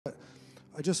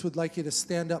I just would like you to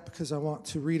stand up because I want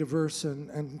to read a verse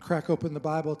and crack open the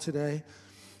Bible today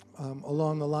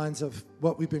along the lines of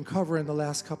what we've been covering the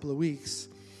last couple of weeks.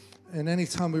 And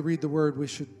anytime we read the word, we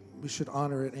should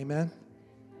honor it. Amen?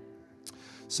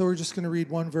 So we're just going to read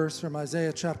one verse from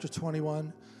Isaiah chapter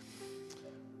 21.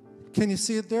 Can you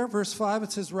see it there? Verse 5,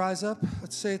 it says, rise up.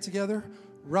 Let's say it together.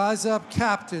 Rise up,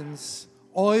 captains.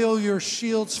 Oil your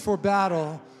shields for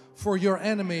battle, for your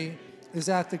enemy is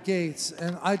at the gates.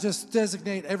 And I just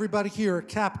designate everybody here a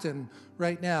captain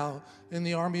right now in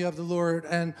the army of the Lord.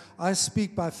 And I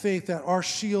speak by faith that our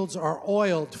shields are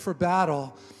oiled for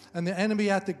battle. And the enemy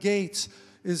at the gates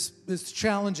is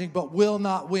challenging but will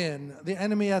not win. The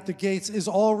enemy at the gates is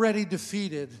already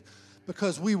defeated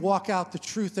because we walk out the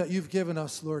truth that you've given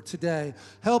us, Lord, today.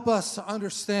 Help us to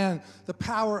understand the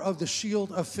power of the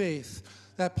shield of faith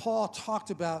that Paul talked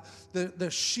about,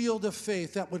 the shield of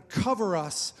faith that would cover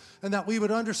us and that we would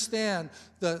understand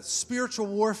the spiritual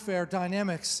warfare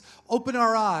dynamics. Open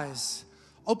our eyes,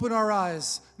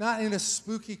 not in a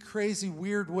spooky, crazy,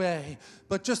 weird way,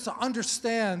 but just to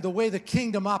understand the way the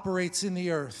kingdom operates in the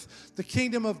earth. The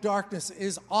kingdom of darkness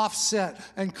is offset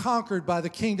and conquered by the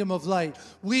kingdom of light.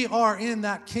 We are in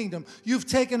that kingdom. You've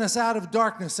taken us out of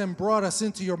darkness and brought us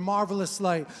into your marvelous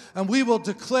light, and we will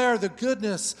declare the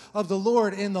goodness of the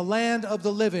Lord in the land of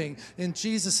the living. In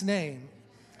Jesus' name,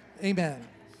 amen.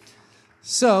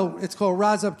 So it's called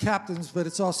Rise Up Captains, but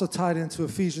it's also tied into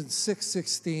Ephesians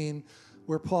 6:16,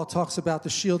 where Paul talks about the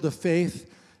shield of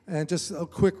faith. And just a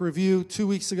quick review, 2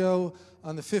 weeks ago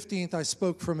on the 15th, I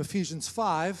spoke from Ephesians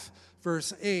 5,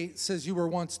 verse 8. It says, you were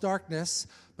once darkness,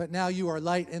 but now you are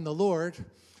light in the Lord.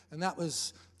 And that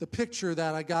was the picture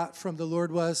that I got from the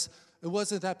Lord. It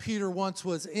wasn't that Peter once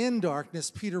was in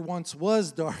darkness. Peter once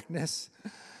was darkness,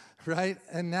 right?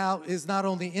 And now is not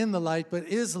only in the light, but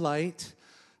is light.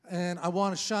 And I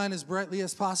want to shine as brightly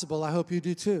as possible. I hope you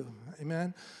do too.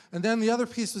 Amen. And then the other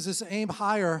piece was this aim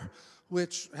higher,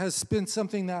 which has been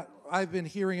something that I've been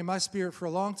hearing in my spirit for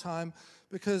a long time,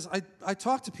 because I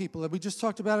talk to people, and we just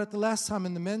talked about it the last time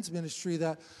in the men's ministry,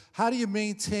 that how do you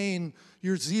maintain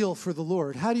your zeal for the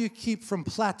Lord? How do you keep from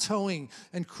plateauing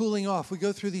and cooling off? We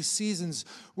go through these seasons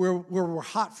where we're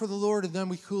hot for the Lord and then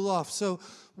we cool off. So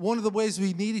one of the ways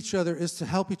we need each other is to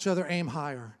help each other aim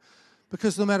higher.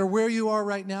 Because no matter where you are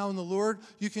right now in the Lord,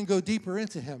 you can go deeper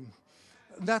into Him.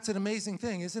 That's an amazing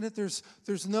thing, isn't it?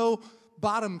 There's no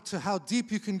bottom to how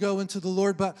deep you can go into the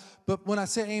Lord. But when I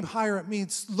say aim higher, it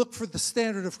means look for the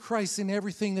standard of Christ in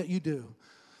everything that you do.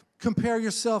 Compare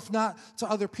yourself not to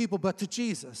other people, but to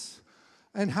Jesus.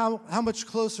 And how much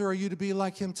closer are you to be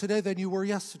like Him today than you were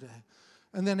yesterday?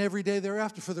 And then every day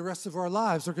thereafter for the rest of our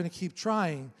lives, we're going to keep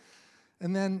trying.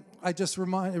 And then it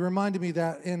reminded me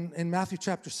that in Matthew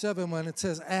chapter 7, when it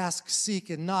says ask, seek,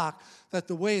 and knock, that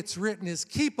the way it's written is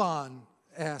keep on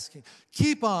asking,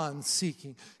 keep on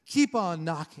seeking, keep on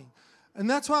knocking. And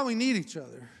that's why we need each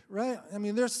other, right? I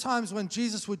mean, there's times when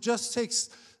Jesus would just take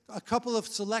a couple of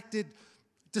selected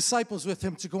disciples with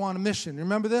Him to go on a mission.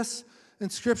 Remember this in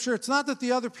Scripture? It's not that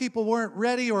the other people weren't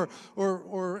ready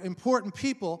or important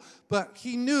people, but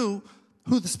He knew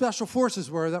who the special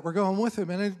forces were that were going with Him.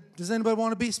 And does anybody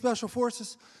want to be special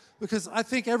forces? Because I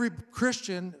think every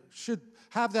Christian should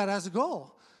have that as a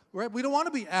goal, right? We don't want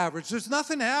to be average. There's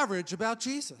nothing average about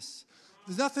Jesus.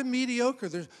 There's nothing mediocre.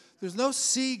 There's no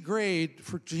C grade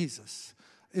for Jesus.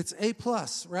 It's A+,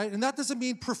 right? And that doesn't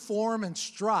mean perform and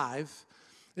strive.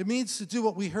 It means to do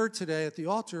what we heard today at the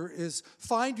altar, is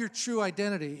find your true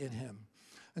identity in Him.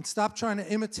 And stop trying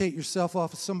to imitate yourself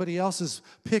off of somebody else's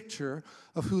picture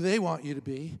of who they want you to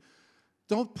be.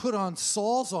 Don't put on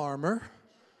Saul's armor.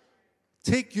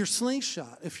 Take your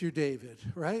slingshot if you're David,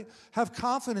 right? Have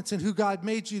confidence in who God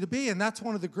made you to be, and that's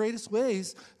one of the greatest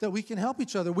ways that we can help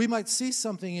each other. We might see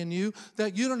something in you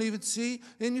that you don't even see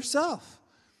in yourself.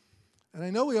 And I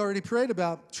know we already prayed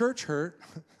about church hurt.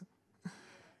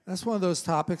 That's one of those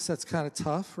topics that's kind of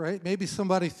tough, right? Maybe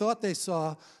somebody thought they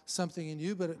saw something in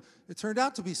you, but it turned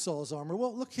out to be Saul's armor.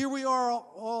 Well, look, here we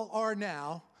all are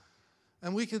now,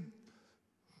 and we could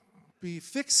be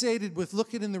fixated with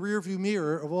looking in the rearview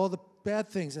mirror of all the bad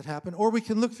things that happen, or we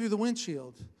can look through the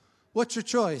windshield. What's your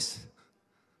choice?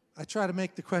 I try to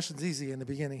make the questions easy in the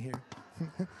beginning here.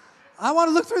 I want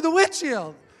to look through the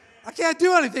windshield. I can't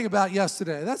do anything about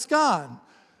yesterday. That's gone.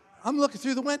 I'm looking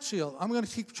through the windshield. I'm going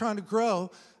to keep trying to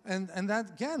grow. And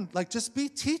that, again, like, just be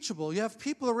teachable. You have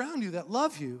people around you that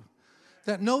love you,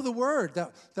 that know the Word,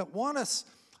 that want us.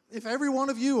 If every one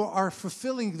of you are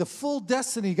fulfilling the full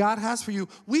destiny God has for you,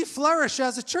 we flourish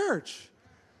as a church.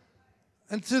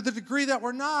 And to the degree that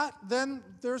we're not, then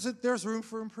there's room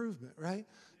for improvement, right?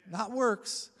 Not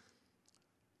works.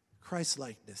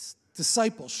 Christ-likeness,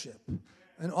 discipleship.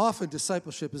 And often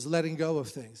discipleship is letting go of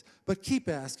things. But keep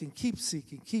asking, keep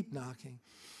seeking, keep knocking.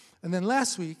 And then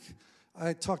last week,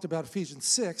 I talked about Ephesians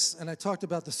 6, and I talked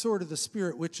about the sword of the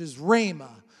Spirit, which is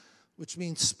rhema, which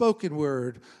means spoken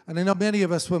word. And I know many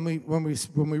of us, when we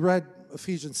read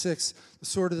Ephesians 6, the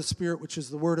sword of the Spirit, which is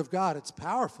the word of God, it's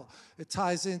powerful. It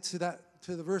ties into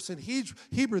to the verse in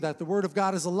Hebrew that the word of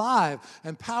God is alive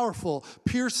and powerful,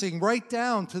 piercing right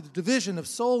down to the division of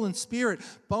soul and spirit,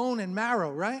 bone and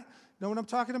marrow, right? Know what I'm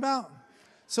talking about?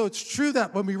 So it's true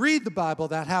that when we read the Bible,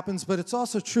 that happens, but it's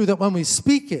also true that when we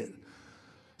speak it,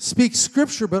 speak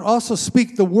Scripture, but also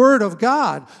speak the word of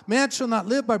God. Man shall not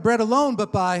live by bread alone,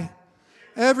 but by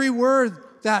every word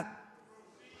that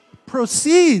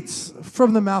proceeds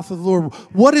from the mouth of the Lord.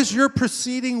 What is your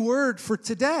preceding word for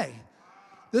today?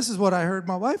 This is what I heard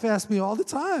my wife ask me all the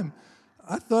time.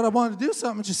 I thought I wanted to do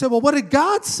something. And she said, well, what did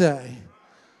God say?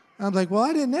 And I'm like, well,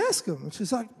 I didn't ask him. And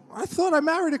she's like, I thought I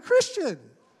married a Christian.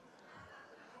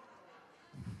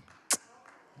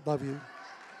 Love you.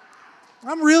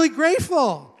 I'm really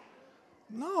grateful.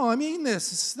 No, I mean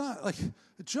this. It's not like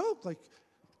a joke. Like,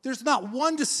 there's not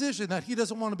one decision that he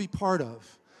doesn't want to be part of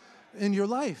in your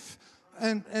life.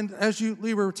 And as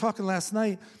we were talking last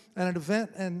night at an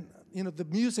event, and you know, the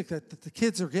music that the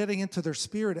kids are getting into their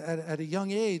spirit at a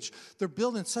young age, they're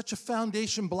building such a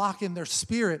foundation block in their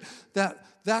spirit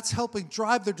that's helping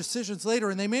drive their decisions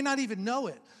later, and they may not even know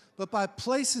it. But by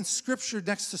placing Scripture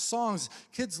next to songs,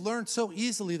 kids learn so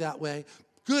easily that way,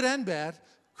 good and bad.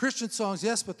 Christian songs,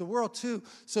 yes, but the world too.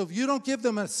 So if you don't give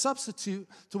them a substitute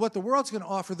to what the world's going to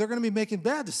offer, they're going to be making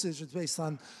bad decisions based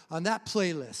on that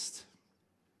playlist.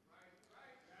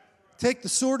 Take the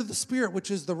sword of the Spirit, which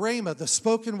is the rhema, the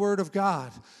spoken word of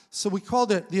God. So we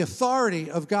called it the authority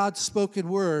of God's spoken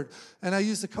word. And I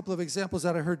used a couple of examples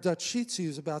that I heard Dutch Sheets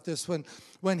use about this.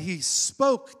 When he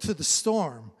spoke to the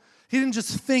storm, he didn't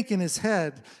just think in his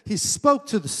head. He spoke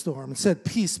to the storm and said,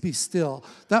 peace, be still.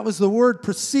 That was the word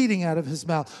proceeding out of his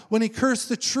mouth. When he cursed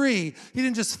the tree, he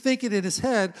didn't just think it in his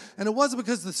head. And it wasn't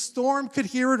because the storm could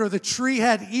hear it or the tree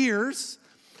had ears.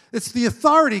 It's the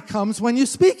authority comes when you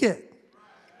speak it.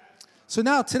 So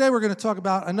now, today we're going to talk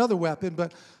about another weapon,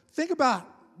 but think about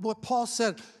what Paul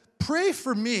said. Pray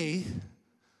for me,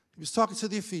 he was talking to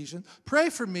the Ephesians, pray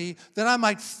for me that I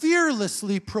might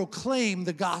fearlessly proclaim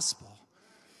the gospel.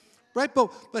 Right?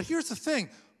 But here's the thing.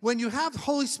 When you have the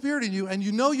Holy Spirit in you and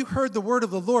you know you heard the word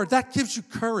of the Lord, that gives you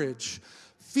courage.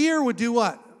 Fear would do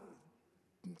what?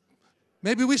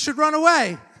 Maybe we should run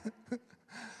away.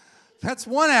 That's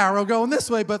one arrow going this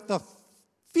way, but the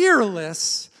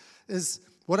fearless is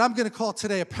what I'm going to call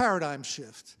today a paradigm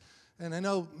shift. And I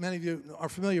know many of you are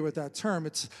familiar with that term.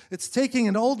 It's taking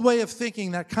an old way of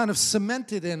thinking that kind of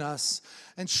cemented in us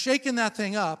and shaking that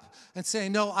thing up and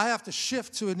saying, no, I have to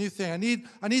shift to a new thing.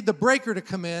 I need the breaker to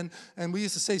come in. And we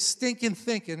used to say stinking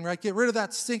thinking, right? Get rid of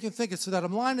that stinking thinking so that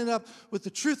I'm lining up with the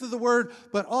truth of the word,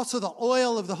 but also the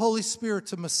oil of the Holy Spirit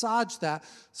to massage that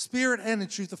spirit and in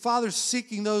truth. The Father's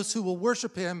seeking those who will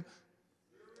worship him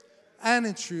and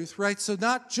in truth, right? So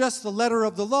not just the letter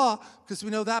of the law, because we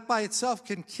know that by itself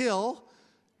can kill.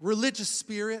 Religious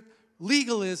spirit,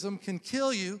 legalism can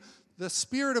kill you. The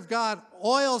Spirit of God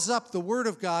oils up the Word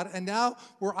of God, and now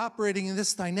we're operating in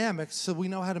this dynamic so we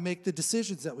know how to make the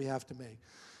decisions that we have to make.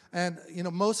 And, you know,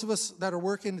 most of us that are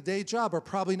working a day job are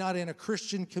probably not in a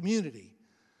Christian community.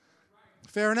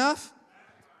 Fair enough?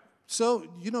 So,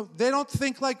 you know, they don't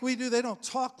think like we do. They don't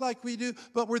talk like we do.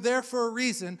 But we're there for a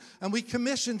reason. And we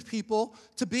commissioned people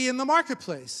to be in the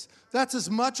marketplace. That's as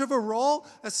much of a role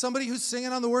as somebody who's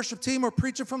singing on the worship team or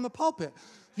preaching from the pulpit.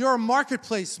 You're a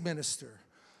marketplace minister.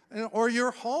 Or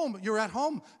you're home. You're at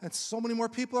home. And so many more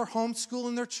people are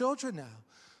homeschooling their children now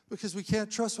because we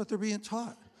can't trust what they're being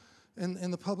taught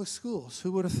in the public schools.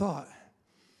 Who would have thought?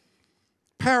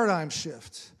 Paradigm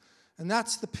shift. And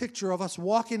that's the picture of us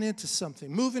walking into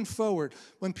something, moving forward.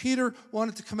 When Peter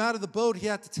wanted to come out of the boat, he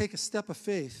had to take a step of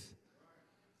faith.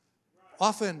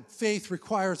 Often, faith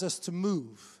requires us to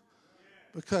move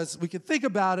because we can think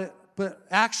about it, but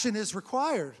action is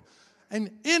required. And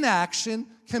inaction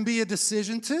can be a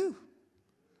decision too.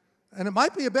 And it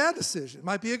might be a bad decision. It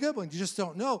might be a good one. You just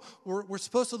don't know. We're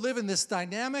supposed to live in this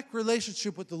dynamic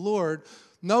relationship with the Lord,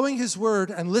 knowing his word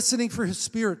and listening for his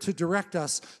Spirit to direct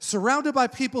us, surrounded by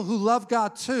people who love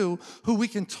God too, who we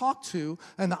can talk to,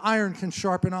 and the iron can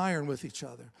sharpen iron with each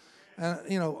other. And,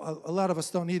 you know, a lot of us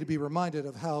don't need to be reminded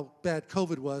of how bad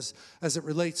COVID was as it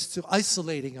relates to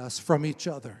isolating us from each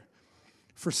other.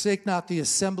 Forsake not the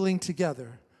assembling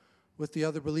together with the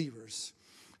other believers.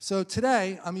 So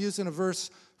today, I'm using a verse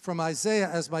from Isaiah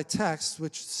as my text,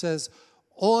 which says,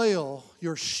 oil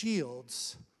your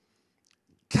shields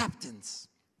captains.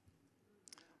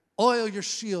 Oil your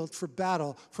shield for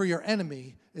battle, for your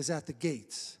enemy is at the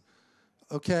gates.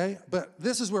 Okay? But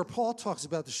this is where Paul talks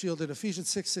about the shield in Ephesians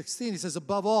 6:16. He says,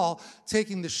 above all,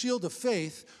 taking the shield of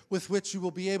faith with which you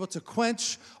will be able to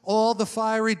quench all the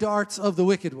fiery darts of the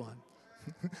wicked one.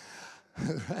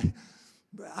 Right?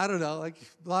 I don't know,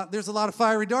 there's a lot of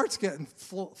fiery darts getting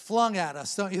flung at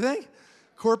us, don't you think?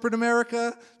 Corporate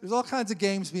America, there's all kinds of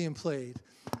games being played.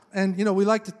 And, we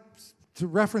like to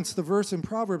reference the verse in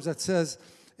Proverbs that says,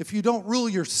 if you don't rule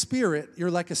your spirit,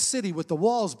 you're like a city with the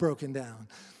walls broken down.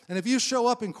 And if you show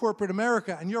up in corporate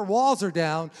America and your walls are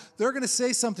down, they're going to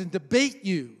say something to bait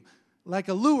you, like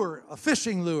a lure, a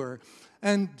fishing lure.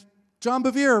 And John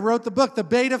Bevere wrote the book, The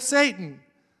Bait of Satan,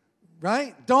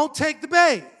 right? Don't take the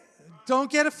bait.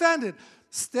 Don't get offended.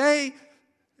 Stay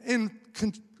in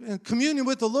communion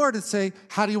with the Lord and say,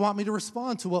 how do you want me to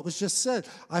respond to what was just said?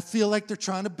 I feel like they're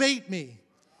trying to bait me.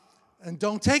 And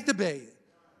don't take the bait.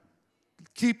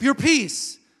 Keep your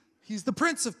peace. He's the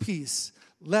Prince of Peace.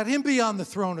 Let him be on the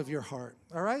throne of your heart.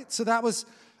 All right? So that was,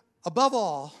 above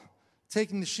all,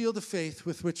 taking the shield of faith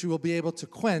with which you will be able to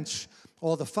quench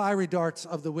all the fiery darts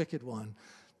of the wicked one.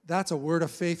 That's a word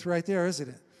of faith right there, isn't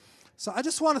it? So I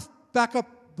just want to back up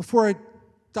before I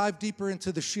dive deeper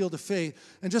into the shield of faith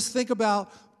and just think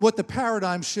about what the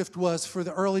paradigm shift was for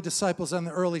the early disciples and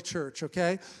the early church,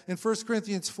 okay? In 1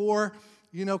 Corinthians 4,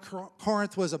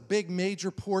 Corinth was a big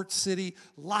major port city,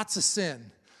 lots of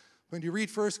sin. When you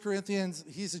read 1 Corinthians,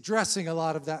 he's addressing a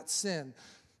lot of that sin.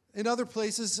 In other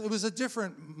places, it was a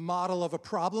different model of a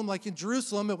problem. Like in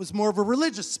Jerusalem, it was more of a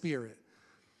religious spirit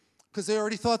because they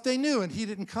already thought they knew, and he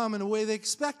didn't come in a way they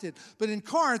expected. But in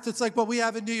Corinth, it's like what we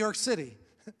have in New York City.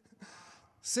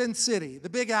 Sin City, the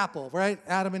big apple, right?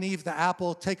 Adam and Eve, the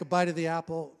apple, take a bite of the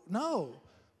apple. No,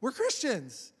 we're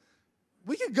Christians.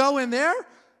 We can go in there.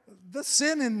 The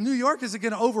sin in New York isn't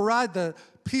going to override the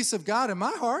peace of God in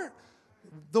my heart.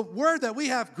 The word that we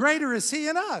have, greater is he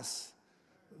in us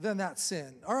than that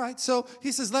sin. All right, so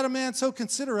he says, let a man so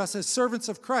consider us as servants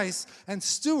of Christ and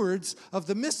stewards of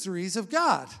the mysteries of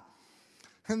God.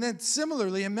 And then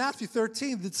similarly, in Matthew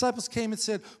 13, the disciples came and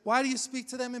said, why do you speak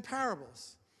to them in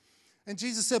parables? And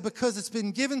Jesus said, because it's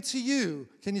been given to you.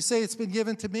 Can you say it's been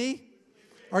given to me?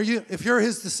 If you're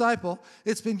his disciple,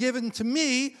 it's been given to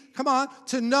me, come on,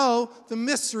 to know the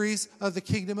mysteries of the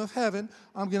kingdom of heaven.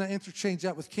 I'm going to interchange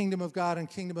that with kingdom of God and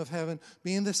kingdom of heaven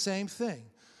being the same thing.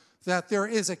 That there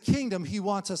is a kingdom he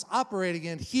wants us operating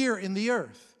in here in the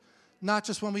earth. Not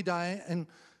just when we die and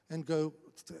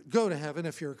go to heaven.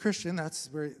 If you're a Christian, that's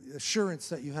the assurance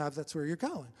that you have, that's where you're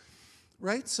going.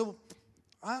 Right? So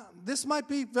this might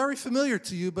be very familiar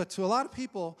to you, but to a lot of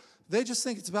people, they just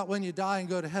think it's about when you die and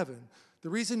go to heaven. The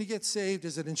reason you get saved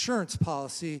is an insurance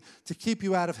policy to keep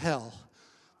you out of hell.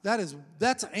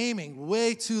 That's aiming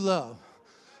way too low.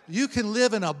 You can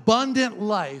live an abundant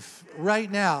life right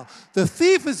now. The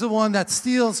thief is the one that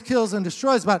steals, kills, and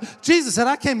destroys. But Jesus said,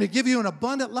 I came to give you an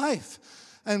abundant life.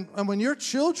 And when your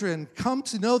children come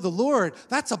to know the Lord,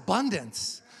 that's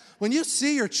abundance. When you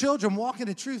see your children walking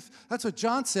in truth, that's what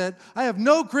John said, I have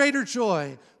no greater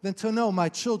joy than to know my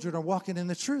children are walking in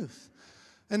the truth.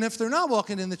 And if they're not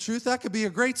walking in the truth, that could be a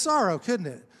great sorrow, couldn't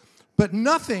it? But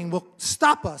nothing will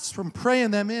stop us from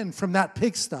praying them in from that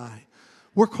pigsty.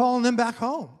 We're calling them back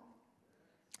home.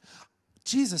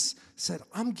 Jesus said,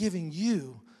 I'm giving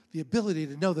you the ability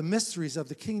to know the mysteries of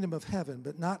the kingdom of heaven,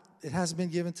 but it hasn't been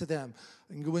given to them.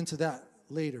 I can go into that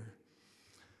later.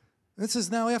 And it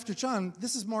says, now after John,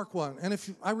 this is Mark 1. And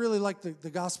I really like the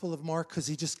Gospel of Mark because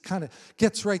he just kind of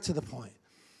gets right to the point.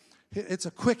 It's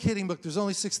a quick-hitting book. There's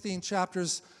only 16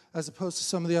 chapters as opposed to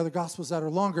some of the other Gospels that are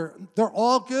longer. They're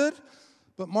all good,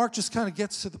 but Mark just kind of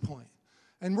gets to the point.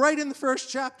 And right in the first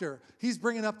chapter, he's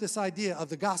bringing up this idea of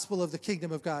the gospel of the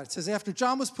kingdom of God. It says, after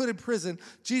John was put in prison,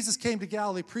 Jesus came to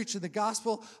Galilee preaching the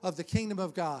gospel of the kingdom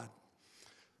of God.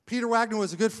 Peter Wagner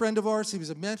was a good friend of ours. He was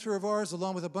a mentor of ours,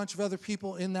 along with a bunch of other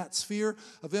people in that sphere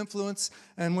of influence.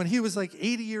 And when he was like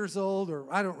 80 years old, or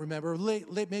I don't remember, late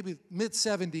maybe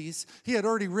mid-70s, he had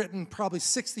already written probably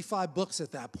 65 books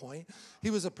at that point. He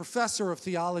was a professor of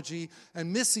theology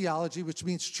and missiology, which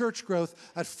means church growth,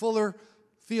 at Fuller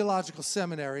Theological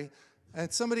Seminary.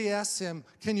 And somebody asked him,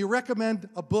 can you recommend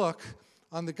a book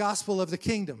on the gospel of the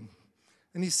kingdom?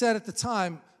 And he said at the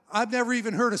time, I've never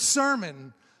even heard a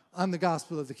sermon on the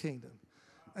gospel of the kingdom.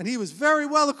 And he was very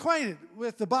well acquainted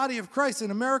with the body of Christ in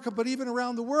America, but even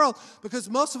around the world, because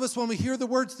most of us, when we hear the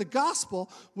words the gospel,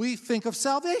 we think of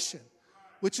salvation,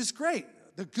 which is great.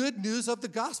 The good news of the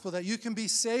gospel, that you can be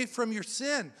saved from your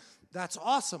sin. That's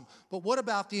awesome. But what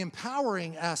about the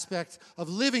empowering aspect of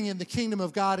living in the kingdom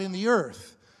of God in the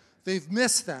earth? They've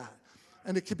missed that.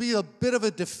 And it could be a bit of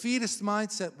a defeatist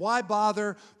mindset. Why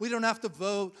bother? We don't have to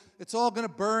vote. It's all going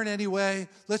to burn anyway.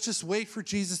 Let's just wait for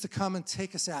Jesus to come and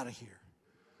take us out of here.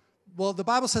 Well, the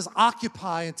Bible says,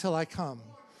 occupy until I come.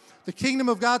 The kingdom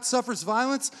of God suffers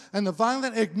violence, and the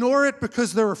violent ignore it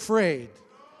because they're afraid.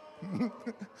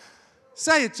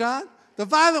 Say it, John. The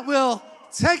violent will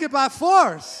take it by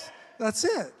force. That's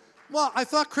it. Well, I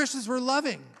thought Christians were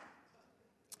loving.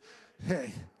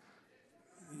 Hey,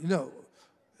 you know,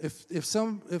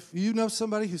 if you know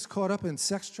somebody who's caught up in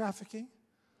sex trafficking,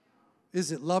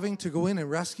 is it loving to go in and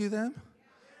rescue them?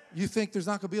 You think there's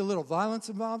not going to be a little violence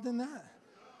involved in that?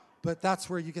 But that's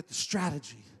where you get the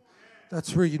strategy.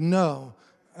 That's where you know.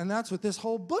 And that's what this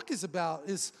whole book is about,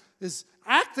 is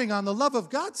acting on the love of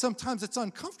God. Sometimes it's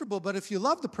uncomfortable, but if you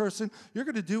love the person, you're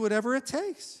going to do whatever it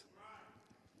takes.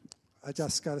 I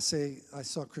just got to say, I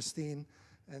saw Christine,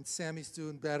 and Sammy's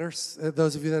doing better.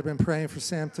 Those of you that have been praying for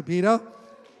Sam Tobito.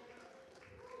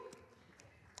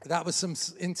 That was some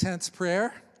intense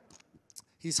prayer.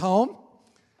 He's home.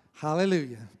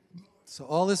 Hallelujah. So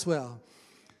all is well.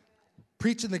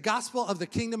 Preaching the gospel of the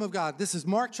kingdom of God. This is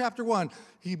Mark chapter 1.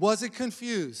 He wasn't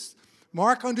confused.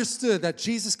 Mark understood that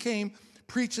Jesus came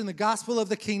preaching the gospel of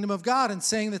the kingdom of God and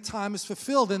saying the time is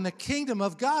fulfilled and the kingdom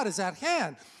of God is at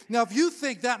hand. Now, if you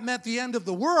think that meant the end of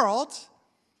the world,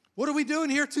 what are we doing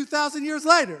here 2,000 years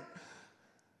later?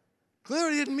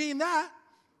 Clearly didn't mean that.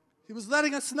 He was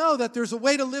letting us know that there's a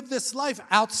way to live this life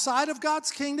outside of God's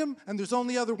kingdom, and there's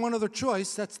only one other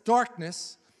choice. That's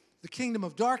darkness, the kingdom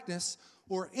of darkness,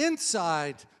 or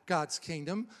inside God's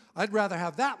kingdom. I'd rather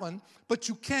have that one, but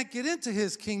you can't get into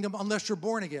his kingdom unless you're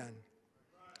born again.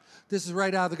 This is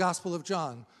right out of the Gospel of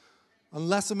John.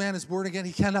 Unless a man is born again,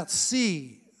 he cannot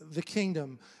see the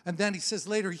kingdom. And then he says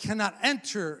later, he cannot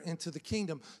enter into the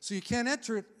kingdom. So you can't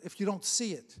enter it if you don't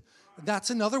see it. And that's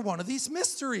another one of these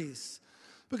mysteries.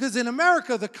 Because in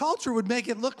America, the culture would make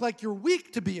it look like you're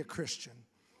weak to be a Christian.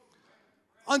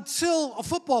 Until a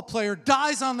football player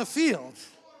dies on the field.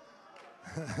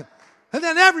 And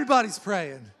then everybody's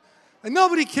praying. And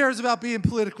nobody cares about being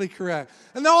politically correct.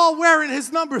 And they're all wearing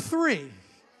his number 3.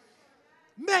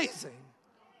 Amazing,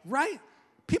 right?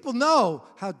 People know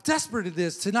how desperate it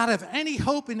is to not have any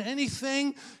hope in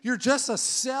anything. You're just a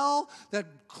cell that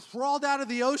crawled out of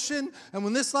the ocean, and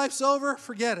when this life's over,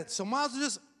 forget it. So might as well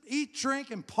just eat, drink,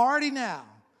 and party now.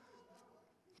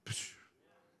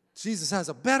 Jesus has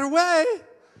a better way.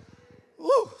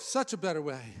 Ooh, such a better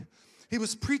way. He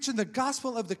was preaching the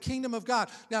gospel of the kingdom of God.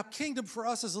 Now, kingdom for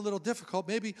us is a little difficult.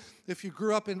 Maybe if you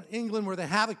grew up in England where they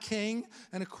have a king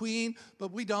and a queen,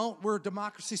 but we don't. We're a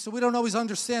democracy, so we don't always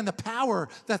understand the power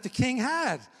that the king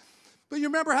had. But you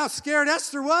remember how scared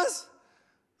Esther was?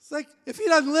 It's like, if he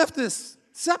doesn't lift this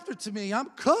scepter to me,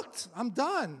 I'm cooked. I'm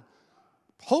done.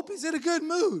 Hope he's in a good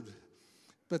mood.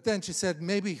 But then she said,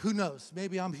 maybe, who knows?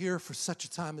 Maybe I'm here for such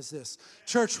a time as this.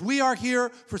 Church, we are here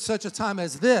for such a time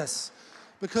as this.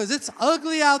 Because it's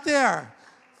ugly out there.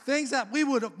 Things that we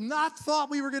would have not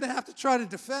thought we were going to have to try to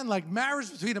defend, like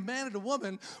marriage between a man and a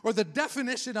woman, or the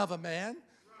definition of a man,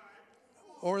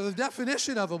 or the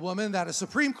definition of a woman that a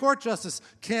Supreme Court justice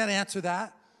can't answer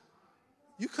that.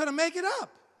 You couldn't make it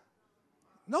up.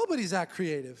 Nobody's that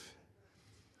creative.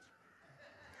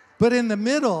 But in the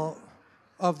middle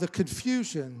of the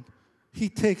confusion, he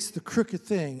takes the crooked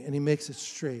thing and he makes it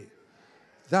straight.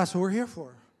 That's what we're here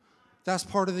for. That's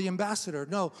part of the ambassador.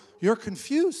 No, you're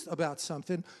confused about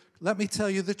something. Let me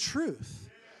tell you the truth.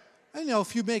 I know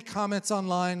if you make comments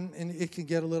online, and it can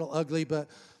get a little ugly, but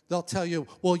they'll tell you,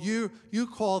 well, you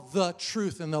call the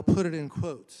truth, and they'll put it in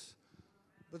quotes.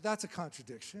 But that's a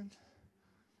contradiction.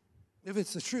 If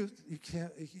it's the truth, you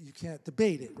can't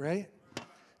debate it, right?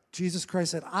 Jesus Christ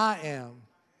said, I am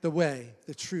the way,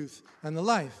 the truth, and the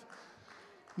life.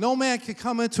 No man can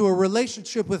come into a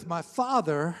relationship with my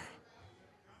Father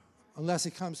unless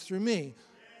he comes through me.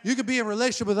 You could be in a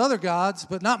relationship with other gods,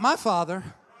 but not my Father.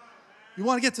 You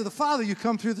want to get to the Father, you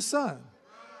come through the Son.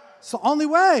 It's the only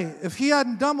way. If he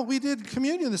hadn't done what we did in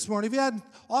communion this morning, if he hadn't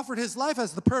offered his life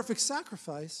as the perfect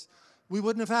sacrifice, we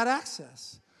wouldn't have had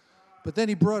access. But then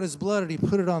he brought his blood and he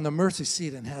put it on the mercy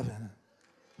seat in heaven.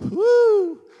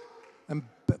 Woo! And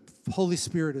Holy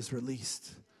Spirit is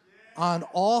released on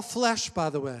all flesh, by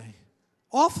the way.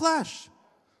 All flesh.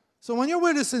 So when you're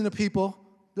witnessing to people,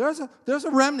 there's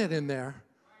a remnant in there.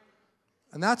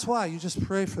 And that's why you just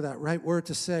pray for that right word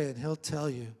to say, and he'll tell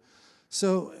you.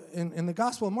 So in the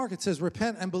Gospel of Mark, it says,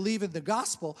 repent and believe in the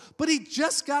gospel. But he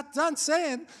just got done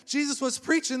saying Jesus was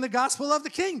preaching the gospel of the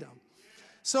kingdom.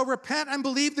 So repent and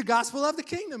believe the gospel of the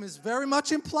kingdom is very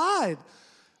much implied.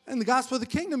 And the gospel of the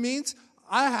kingdom means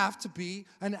I have to be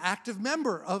an active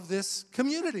member of this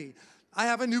community. I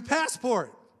have a new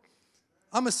passport.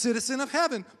 I'm a citizen of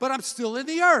heaven, but I'm still in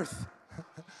the earth.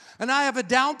 And I have a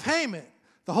down payment,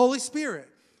 the Holy Spirit.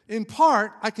 In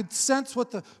part, I can sense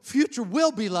what the future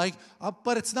will be like,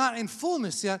 but it's not in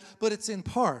fullness yet, but it's in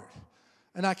part.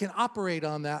 And I can operate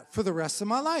on that for the rest of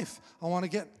my life. I want to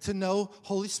get to know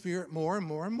Holy Spirit more and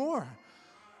more and more.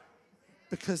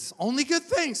 Because only good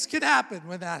things can happen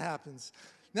when that happens.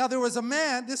 Now, there was a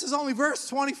man, this is only verse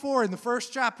 24 in the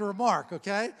first chapter of Mark,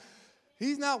 okay?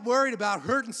 He's not worried about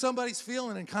hurting somebody's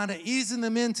feeling and kind of easing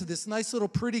them into this nice little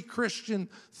pretty Christian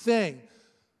thing.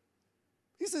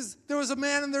 He says, there was a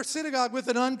man in their synagogue with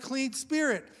an unclean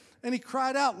spirit, and he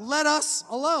cried out, let us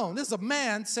alone. This is a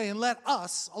man saying, let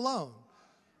us alone.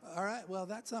 All right, well,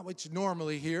 that's not what you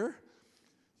normally hear.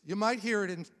 You might hear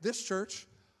it in this church.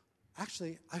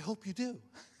 Actually, I hope you do.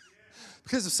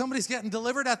 Because if somebody's getting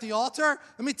delivered at the altar,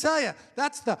 let me tell you,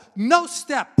 that's the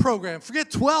no-step program. Forget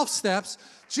 12 steps.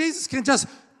 Jesus can just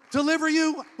deliver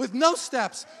you with no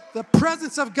steps. The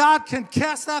presence of God can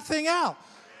cast that thing out.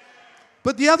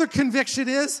 But the other conviction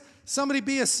is somebody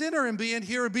be a sinner and be in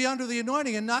here and be under the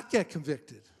anointing and not get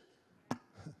convicted.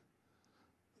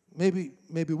 Maybe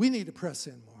we need to press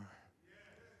in more.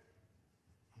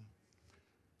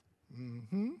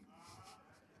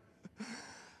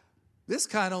 This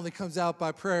kind only comes out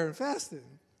by prayer and fasting.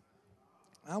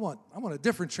 I want a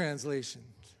different translation.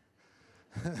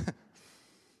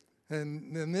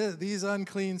 And these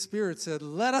unclean spirits said,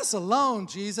 let us alone,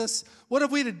 Jesus. What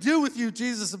have we to do with you,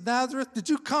 Jesus of Nazareth? Did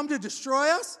you come to destroy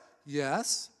us?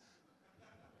 Yes.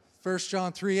 1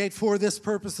 John 3:8, for this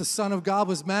purpose the Son of God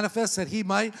was manifest, that he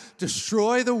might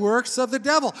destroy the works of the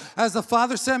devil. As the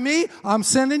Father sent me, I'm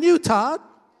sending you, Todd.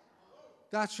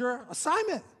 That's your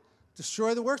assignment.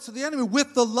 Destroy the works of the enemy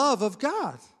with the love of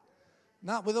God,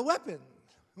 not with a weapon.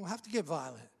 You don't have to get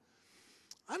violent.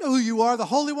 I know who you are, the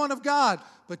Holy One of God.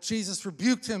 But Jesus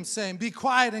rebuked him, saying, be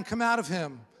quiet and come out of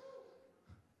him.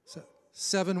 So,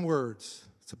 7 words.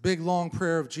 It's a big, long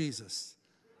prayer of Jesus.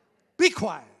 Be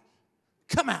quiet.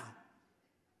 Come out.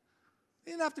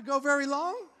 He didn't have to go very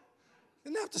long.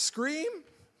 Didn't have to scream.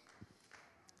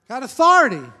 Got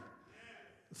authority.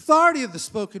 Authority of the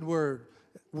spoken word.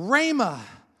 Rhema.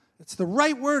 It's the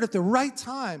right word at the right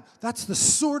time. That's the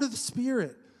sword of the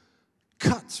Spirit.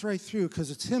 Cuts right through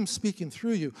because it's him speaking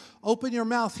through you. Open your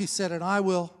mouth, he said, and I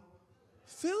will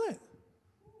fill it.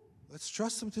 Let's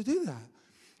trust him to do that.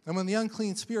 And when the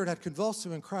unclean spirit had convulsed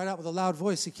him and cried out with a loud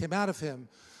voice, he came out of him.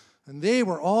 And they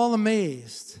were all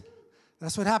amazed.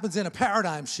 That's what happens in a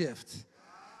paradigm shift.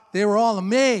 They were all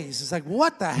amazed. It's like,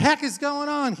 what the heck is going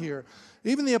on here?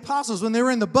 Even the apostles, when they were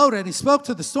in the boat and he spoke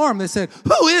to the storm, they said,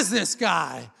 who is this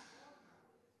guy?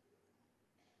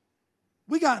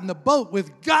 We got in the boat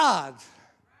with God.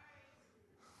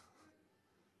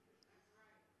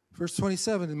 Verse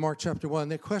 27 in Mark chapter 1,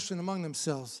 they questioned among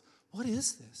themselves, what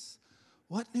is this?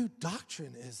 What new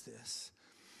doctrine is this?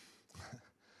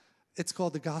 It's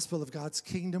called the gospel of God's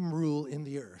kingdom rule in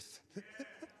the earth.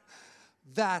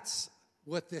 That's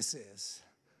what this is.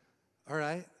 All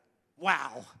right?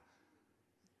 Wow.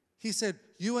 He said,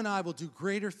 you and I will do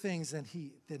greater things than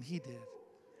he did.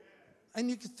 And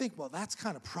you could think, well, that's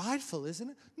kind of prideful, isn't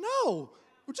it? No,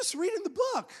 we're just reading the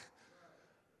book.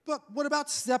 But what about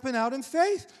stepping out in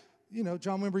faith? You know,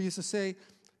 John Wimber used to say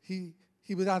he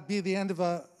would not be at the end of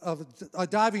a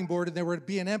diving board and there would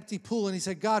be an empty pool. And he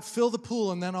said, God, fill the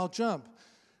pool and then I'll jump.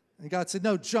 And God said,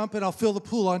 no, jump and I'll fill the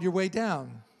pool on your way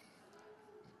down.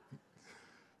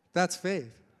 That's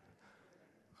faith.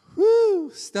 Woo!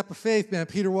 Step of faith, man.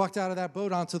 Peter walked out of that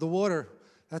boat onto the water.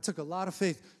 That took a lot of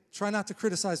faith. Try not to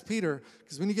criticize Peter,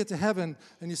 because when you get to heaven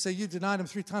and you say you denied him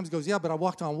 3 times, he goes, yeah, but I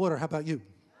walked on water. How about you?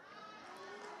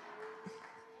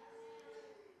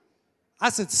 I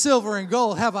said, silver and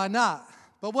gold have I not,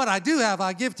 but what I do have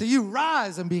I give to you.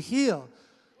 Rise and be healed.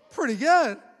 Pretty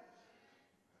good.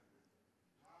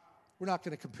 We're not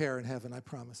going to compare in heaven, I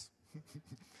promise.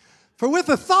 For with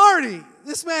authority,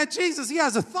 this man Jesus, he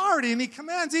has authority, and he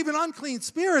commands even unclean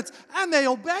spirits, and they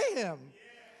obey him.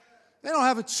 They don't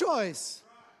have a choice.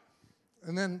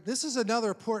 And then this is another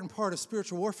important part of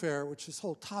spiritual warfare, which this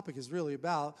whole topic is really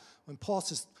about. When Paul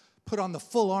says, put on the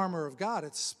full armor of God,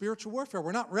 it's spiritual warfare.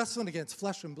 We're not wrestling against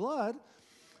flesh and blood.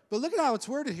 But look at how it's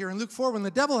worded here in Luke 4. When the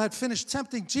devil had finished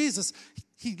tempting Jesus,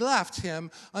 he left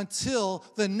him until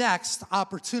the next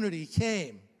opportunity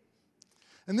came.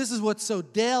 And this is what's so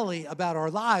daily about our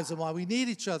lives and why we need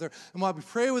each other and why we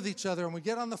pray with each other and we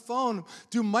get on the phone,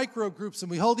 do micro groups,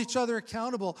 and we hold each other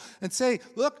accountable and say,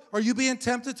 look, are you being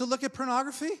tempted to look at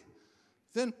pornography?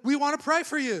 Then we want to pray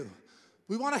for you.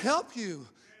 We want to help you.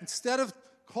 Instead of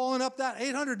calling up that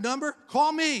 800 number,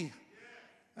 call me.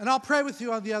 And I'll pray with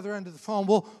you on the other end of the phone.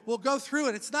 We'll go through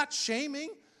it. It's not shaming.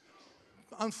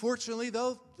 Unfortunately,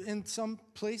 though, in some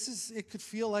places, it could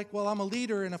feel like, well, I'm a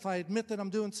leader, and if I admit that I'm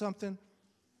doing something,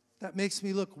 that makes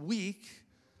me look weak,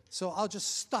 so I'll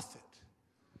just stuff it.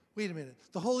 Wait a minute.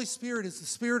 The Holy Spirit is the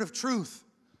Spirit of truth.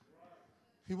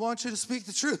 He wants you to speak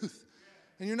the truth.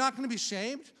 And you're not going to be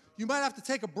shamed. You might have to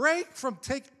take a break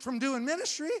from doing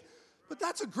ministry, but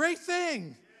that's a great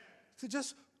thing, to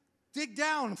just dig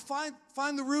down and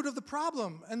find the root of the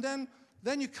problem. And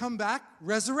then you come back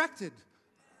resurrected,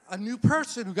 a new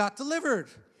person who got delivered.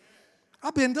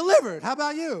 I've been delivered. How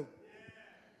about you?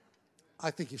 I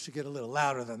think you should get a little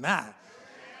louder than that.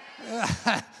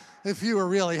 If you were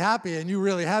really happy and you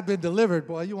really have been delivered,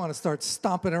 boy, you want to start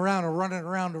stomping around and running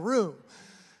around the room.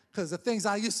 Because the things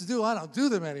I used to do, I don't do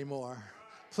them anymore.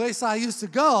 Place I used to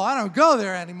go, I don't go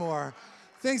there anymore.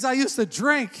 Things I used to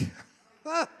drink.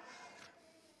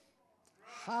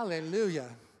 Hallelujah.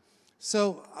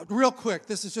 So real quick,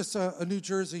 this is just a New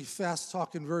Jersey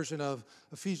fast-talking version of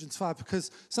Ephesians 5, because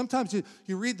sometimes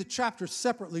you read the chapters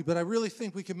separately, but I really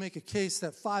think we can make a case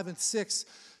that 5 and 6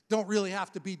 don't really have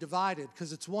to be divided,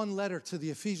 because it's one letter to the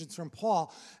Ephesians from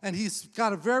Paul, and he's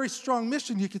got a very strong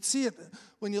mission. You could see it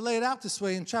when you lay it out this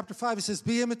way. In chapter 5, he says,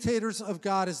 be imitators of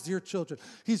God as dear children.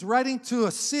 He's writing to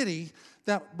a city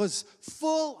that was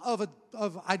full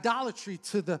of idolatry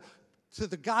to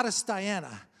the goddess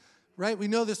Diana, right? We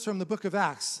know this from the book of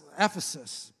Acts.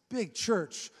 Ephesus, big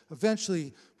church,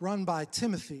 eventually run by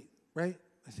Timothy, right?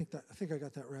 I think I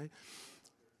got that right.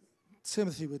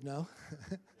 Timothy would know.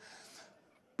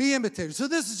 Be imitators. So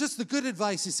this is just the good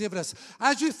advice he's giving us.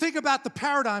 As you think about the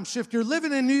paradigm shift, you're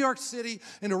living in New York City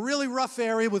in a really rough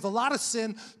area with a lot of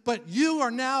sin, but you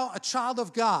are now a child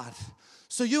of God.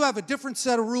 So you have a different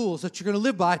set of rules that you're going to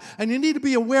live by, and you need to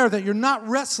be aware that you're not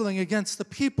wrestling against the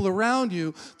people around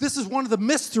you. This is one of the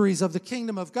mysteries of the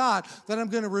kingdom of God that I'm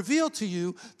going to reveal to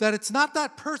you, that it's not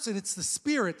that person, it's the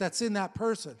spirit that's in that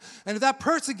person. And if that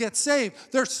person gets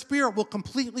saved, their spirit will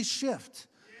completely shift.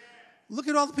 Look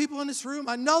at all the people in this room.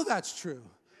 I know that's true.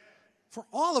 For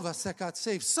all of us that got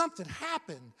saved, something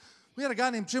happened. We had a guy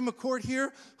named Jim McCourt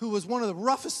here who was one of the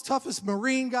roughest, toughest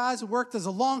Marine guys who worked as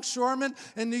a longshoreman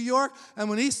in New York. And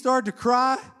when he started to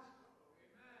cry,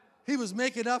 he was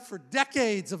making up for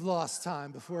decades of lost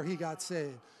time before he got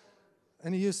saved.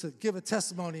 And he used to give a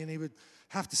testimony, and he would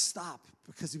have to stop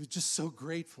because he was just so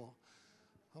grateful.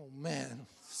 Oh, man.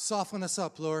 Soften us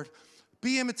up, Lord.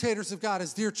 Be imitators of God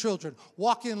as dear children.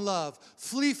 Walk in love.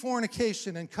 Flee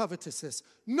fornication and covetousness.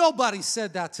 Nobody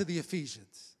said that to the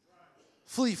Ephesians.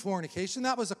 Flee fornication.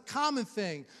 That was a common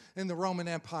thing in the Roman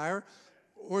Empire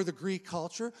or the Greek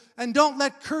culture. And don't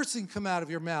let cursing come out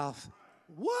of your mouth.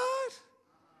 What?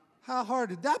 How hard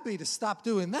did that be to stop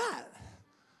doing that?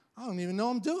 I don't even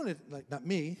know I'm doing it. Like, not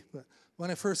me, but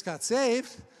when I first got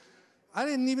saved, I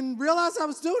didn't even realize I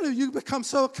was doing it. You become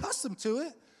so accustomed to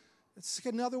it. It's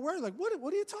another word. Like, what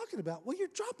are you talking about? Well, you're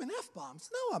dropping F-bombs.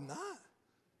 No, I'm not.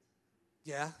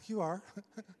 Yeah, you are.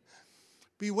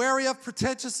 Be wary of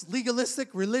pretentious, legalistic,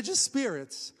 religious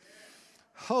spirits.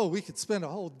 Oh, we could spend a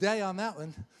whole day on that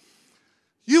one.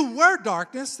 You were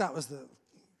darkness. That was the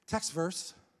text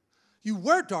verse. You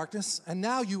were darkness, and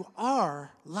now you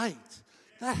are light.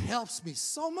 That helps me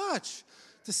so much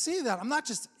to see that. I'm not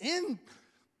just in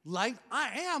light. I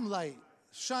am light.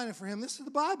 Shining for him. This is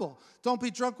the Bible. Don't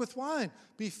be drunk with wine.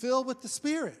 Be filled with the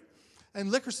Spirit. And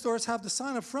liquor stores have the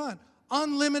sign up front,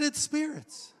 unlimited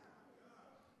spirits.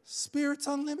 Spirits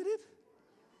unlimited?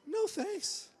 No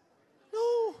thanks.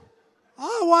 No.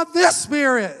 I want this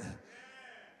spirit.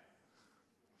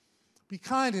 Be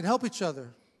kind and help each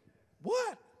other.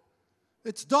 What?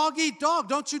 It's dog eat dog.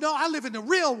 Don't you know? I live in the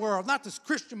real world, not this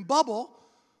Christian bubble.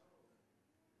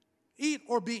 Eat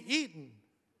or be eaten.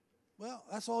 Well,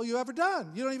 that's all you ever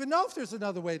done. You don't even know if there's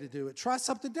another way to do it. Try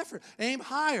something different. Aim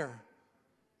higher.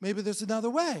 Maybe there's another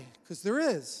way, because there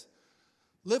is.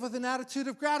 Live with an attitude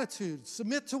of gratitude.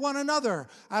 Submit to one another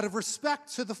out of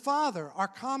respect to the Father, our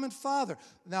common Father.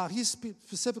 Now, he's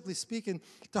specifically speaking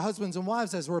to husbands and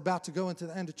wives as we're about to go into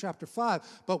the end of chapter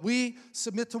 5. But we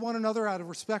submit to one another out of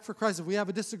respect for Christ. If we have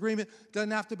a disagreement, it doesn't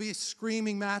have to be a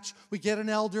screaming match. We get an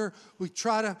elder. We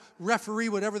try to referee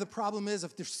whatever the problem is.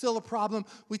 If there's still a problem,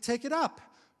 we take it up,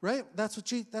 right? That's what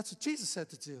Jesus said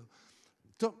to do.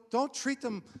 Don't treat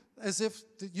them as if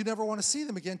you never want to see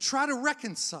them again. Try to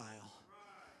reconcile.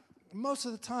 Most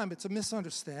of the time, it's a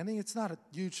misunderstanding. It's not a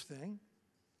huge thing,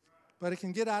 but it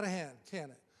can get out of hand,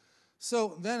 can't it?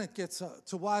 So then it gets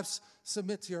to wives,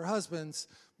 submit to your husbands.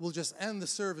 We'll just end the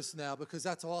service now because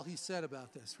that's all he said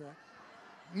about this, right?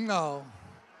 No.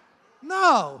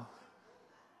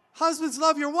 Husbands,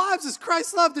 love your wives as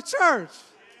Christ loved the church.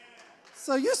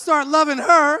 So you start loving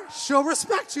her, she'll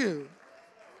respect you.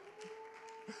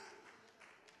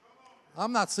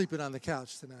 I'm not sleeping on the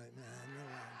couch tonight, man. No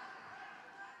way.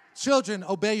 Children,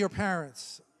 obey your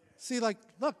parents. See, look,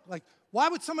 why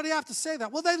would somebody have to say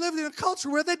that? Well, they lived in a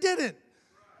culture where they didn't.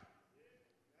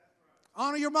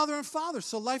 Honor your mother and father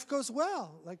so life goes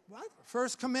well. Like what?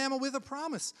 First commandment with a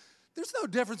promise. There's no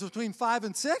difference between 5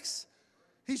 and 6.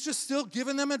 He's just still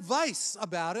giving them advice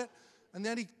about it. And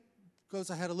then he goes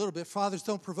ahead a little bit. Fathers,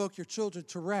 don't provoke your children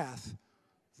to wrath.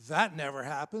 That never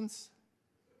happens.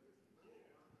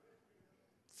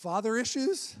 Father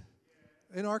issues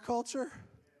in our culture?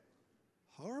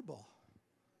 Horrible,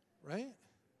 right?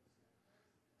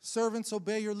 Servants,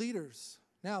 obey your leaders.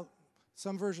 Now,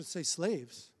 some versions say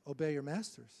slaves, obey your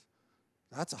masters.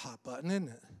 That's a hot button, isn't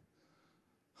it?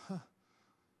 Huh.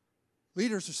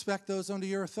 Leaders, respect those under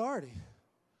your authority.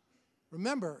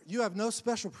 Remember, you have no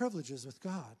special privileges with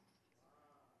God.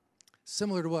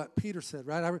 Similar to what Peter said,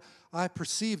 right? I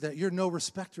perceive that you're no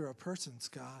respecter of persons,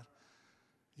 God.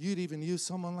 You'd even use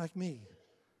someone like me.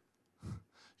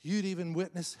 You'd even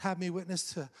have me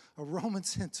witness to a Roman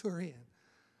centurion,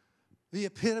 the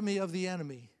epitome of the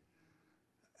enemy.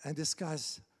 And this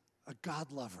guy's a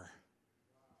God lover.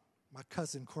 My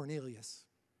cousin Cornelius.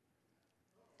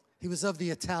 He was of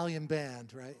the Italian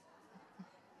band, right? I'm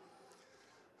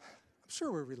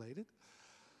sure we're related.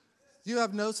 You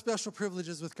have no special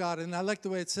privileges with God. And I like the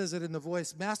way it says it in the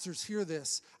voice. Masters, hear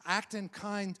this. Act in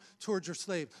kind towards your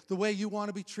slave. The way you want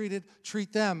to be treated,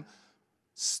 treat them.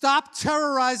 Stop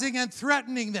terrorizing and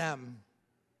threatening them.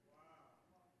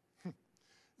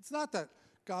 It's not that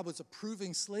God was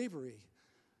approving slavery.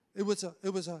 It was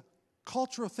a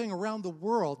cultural thing around the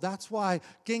world. That's why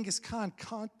Genghis Khan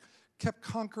kept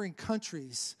conquering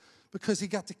countries, because he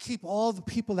got to keep all the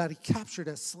people that he captured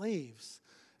as slaves.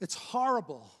 It's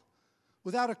horrible.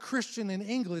 Without a Christian in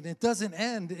England, it doesn't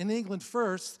end in England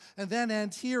first and then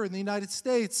end here in the United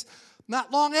States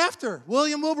not long after.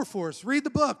 William Wilberforce, read the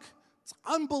book. It's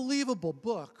an unbelievable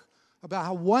book about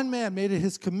how one man made it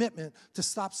his commitment to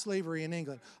stop slavery in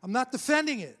England. I'm not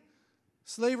defending it.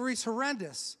 Slavery's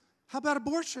horrendous. How about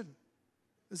abortion?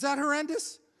 Is that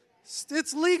horrendous?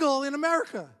 It's legal in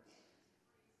America,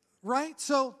 right?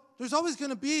 So there's always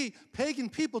going to be pagan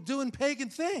people doing pagan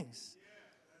things.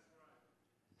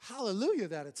 Hallelujah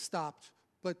that it stopped.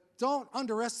 But don't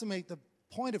underestimate the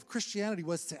point of Christianity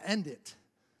was to end it.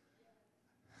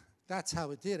 That's how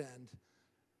it did end.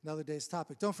 Another day's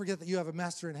topic. Don't forget that you have a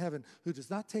master in heaven who does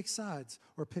not take sides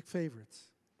or pick favorites.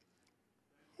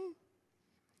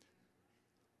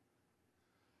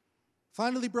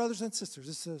 Finally, brothers and sisters,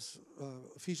 this is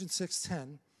Ephesians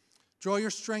 6:10. Draw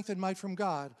your strength and might from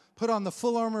God. Put on the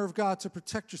full armor of God to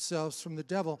protect yourselves from the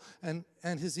devil and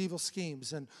his evil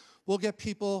schemes. And we'll get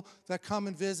people that come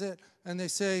and visit, and they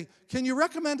say, can you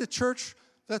recommend a church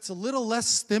that's a little less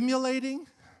stimulating?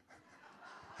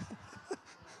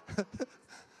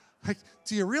 Like,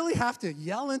 do you really have to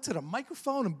yell into the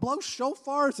microphone and blow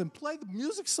shofars and play the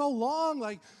music so long?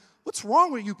 Like, what's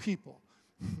wrong with you people?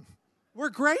 We're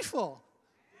grateful.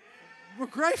 We're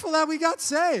grateful that we got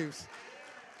saved.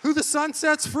 Who the Son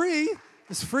sets free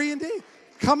is free indeed.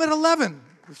 Come at 11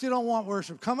 if you don't want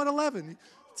worship. Come at 11.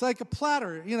 It's like a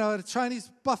platter, at a Chinese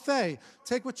buffet.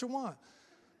 Take what you want.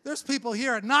 There's people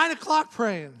here at 9 o'clock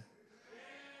praying.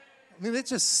 I mean, it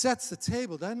just sets the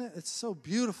table, doesn't it? It's so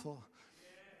beautiful.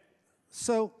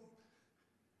 So,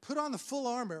 put on the full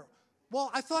armor.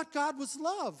 Well, I thought God was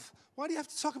love. Why do you have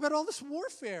to talk about all this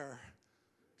warfare?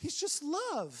 He's just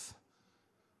love.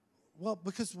 Well,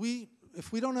 because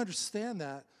if we don't understand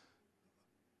that,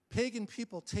 pagan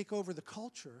people take over the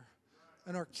culture,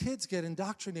 and our kids get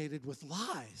indoctrinated with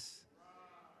lies.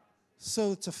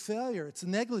 So it's a failure. It's a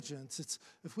negligence.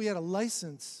 If we had a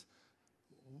license,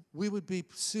 we would be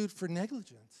sued for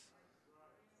negligence.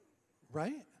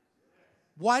 Right?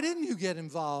 Why didn't you get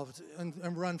involved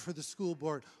and run for the school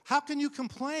board? How can you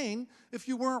complain if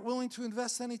you weren't willing to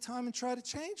invest any time and try to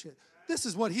change it? This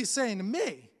is what he's saying to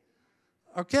me.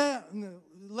 Okay?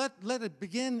 Let it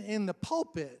begin in the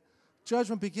pulpit.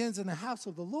 Judgment begins in the house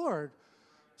of the Lord.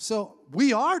 So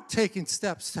we are taking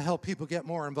steps to help people get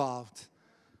more involved.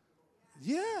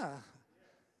 Yeah.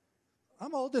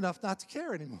 I'm old enough not to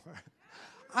care anymore.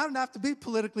 I don't have to be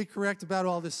politically correct about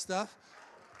all this stuff.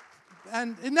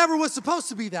 And it never was supposed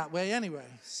to be that way anyway.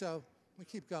 So we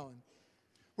keep going.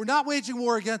 We're not waging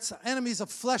war against enemies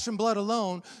of flesh and blood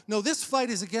alone. No, this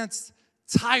fight is against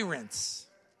tyrants.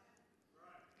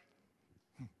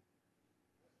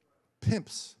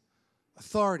 Pimps,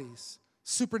 authorities,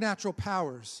 supernatural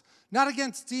powers, not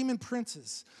against demon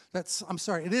princes.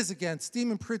 It is against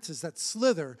demon princes that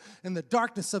slither in the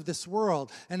darkness of this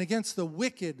world and against the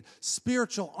wicked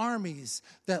spiritual armies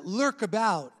that lurk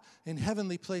about in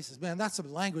heavenly places. Man, that's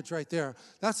some language right there.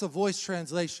 That's a voice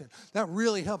translation. That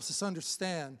really helps us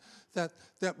understand that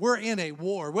we're in a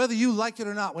war, whether you like it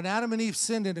or not. When Adam and Eve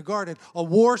sinned in the garden, a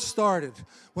war started.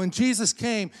 When Jesus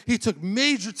came, he took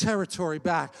major territory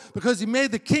back because he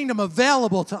made the kingdom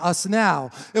available to us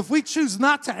now. If we choose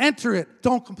not to enter it,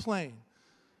 don't complain.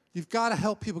 You've got to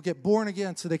help people get born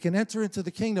again so they can enter into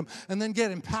the kingdom and then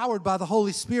get empowered by the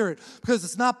Holy Spirit, because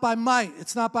it's not by might,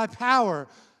 it's not by power.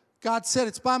 God said,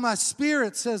 it's by my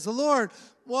Spirit, says the Lord.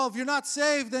 Well, if you're not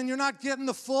saved, then you're not getting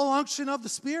the full unction of the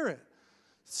Spirit.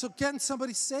 So getting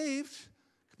somebody saved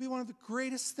could be one of the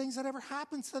greatest things that ever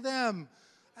happens to them.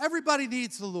 Everybody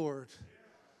needs the Lord.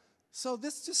 So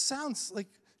this just sounds like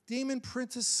demon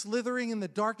princes slithering in the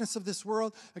darkness of this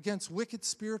world against wicked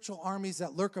spiritual armies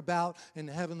that lurk about in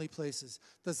heavenly places.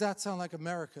 Does that sound like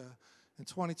America in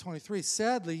 2023?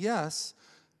 Sadly, yes.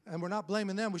 And we're not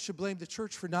blaming them. We should blame the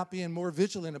church for not being more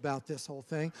vigilant about this whole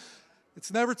thing.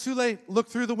 It's never too late. Look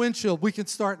through the windshield. We can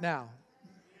start now.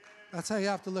 That's how you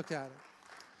have to look at it.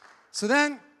 So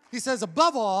then he says,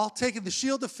 above all, taking the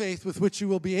shield of faith with which you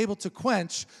will be able to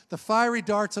quench the fiery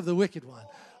darts of the wicked one.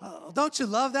 Don't you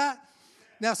love that?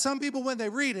 Now, some people, when they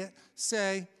read it,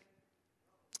 say,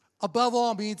 above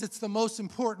all means it's the most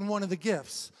important one of the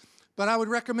gifts. But I would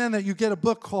recommend that you get a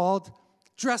book called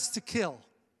Dressed to Kill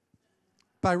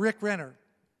by Rick Renner.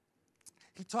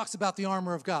 He talks about the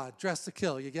armor of God, dressed to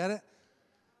kill. You get it?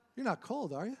 You're not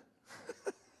cold, are you?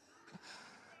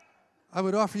 I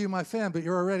would offer you my fan, but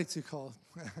you're already too cold.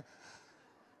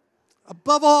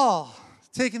 Above all,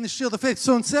 taking the shield of faith.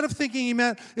 So instead of thinking he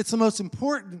meant it's the most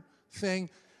important thing,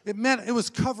 it meant it was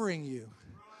covering you.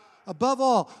 Above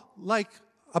all, like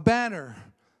a banner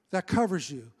that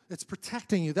covers you. It's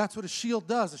protecting you. That's what a shield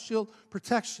does. A shield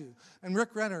protects you. And Rick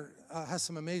Renner has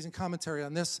some amazing commentary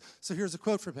on this. So here's a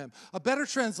quote from him. A better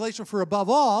translation for above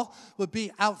all would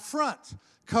be out front,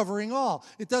 covering all.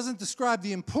 It doesn't describe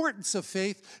the importance of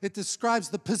faith. It describes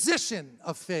the position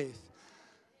of faith.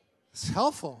 It's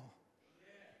helpful.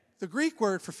 The Greek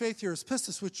word for faith here is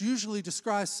pistis, which usually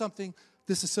describes something,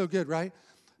 this is so good, right?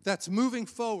 That's moving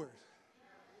forward.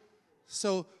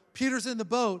 So Peter's in the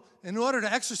boat. In order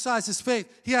to exercise his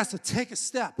faith, he has to take a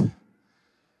step.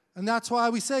 And that's why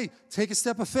we say, take a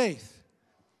step of faith.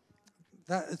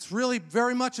 That it's really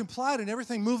very much implied in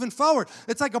everything moving forward.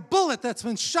 It's like a bullet that's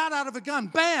been shot out of a gun.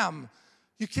 Bam!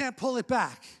 You can't pull it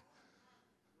back.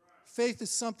 Faith is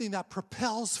something that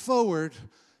propels forward.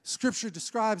 Scripture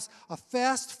describes a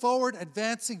fast forward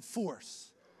advancing force.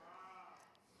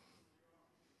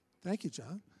 Thank you,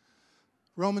 John.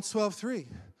 Romans 12:3.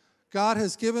 God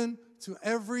has given to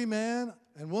every man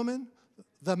and woman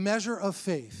the measure of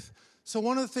faith. So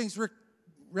one of the things Rick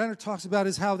Renner talks about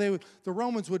is how the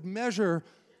Romans would measure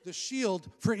the shield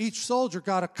for each soldier,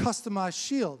 got a customized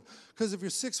shield. Because if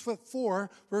you're 6'4"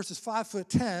 versus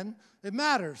 5'10", it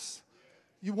matters.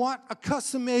 You want a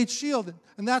custom-made shield,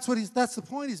 and that's the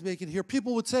point he's making here.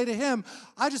 People would say to him,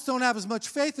 I just don't have as much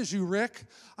faith as you, Rick.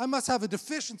 I must have a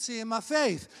deficiency in my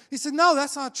faith. He said, no,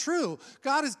 that's not true.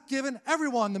 God has given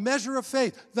everyone the measure of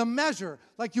faith, the measure,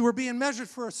 like you were being measured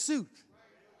for a suit.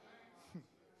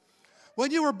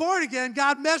 When you were born again,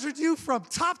 God measured you from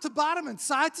top to bottom and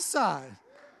side to side.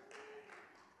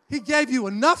 He gave you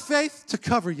enough faith to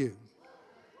cover you.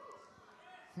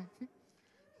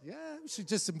 Yeah, we should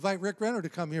just invite Rick Renner to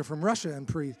come here from Russia and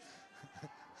preach.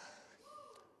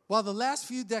 Well, the last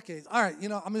few decades, all right,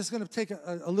 I'm just going to take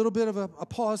a little bit of a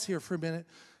pause here for a minute,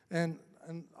 and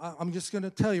I'm just going to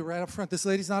tell you right up front, this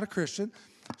lady's not a Christian.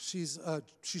 She's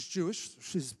Jewish.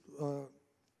 She's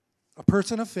a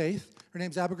person of faith. Her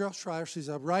name's Abigail Schreier. She's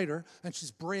a writer, and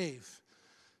she's brave.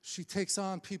 She takes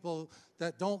on people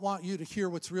that don't want you to hear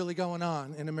what's really going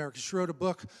on in America. She wrote a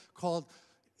book called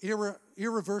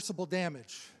Irreversible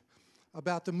Damage,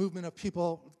 about the movement of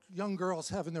people, young girls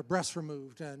having their breasts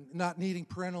removed and not needing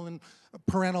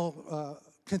parental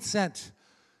consent.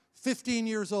 15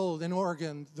 years old in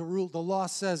Oregon, the law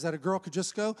says that a girl could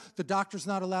just go. The doctor's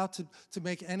not allowed to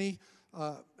make any,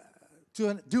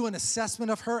 do an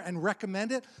assessment of her and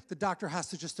recommend it. The doctor has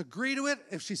to just agree to it.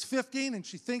 If she's 15 and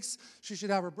she thinks she should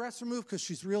have her breasts removed because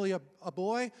she's really a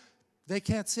boy, they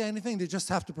can't say anything. They just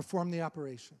have to perform the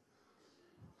operation.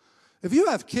 If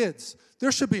you have kids,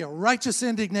 there should be a righteous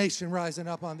indignation rising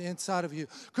up on the inside of you,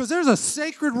 because there's a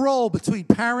sacred role between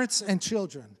parents and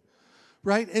children,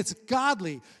 right? It's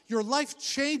godly. Your life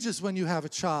changes when you have a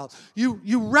child. You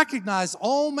recognize,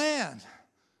 oh man,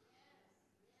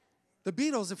 The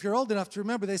Beatles, if you're old enough to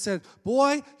remember, they said,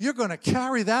 boy, you're going to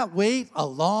carry that weight a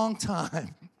long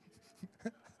time.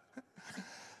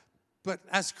 But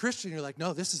as a Christian, you're like,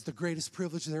 no, this is the greatest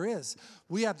privilege there is.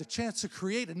 We have the chance to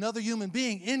create another human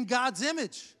being in God's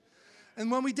image. And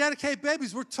when we dedicate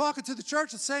babies, we're talking to the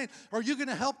church and saying, are you going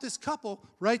to help this couple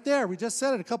right there? We just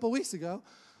said it a couple weeks ago.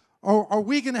 Or are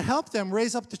we going to help them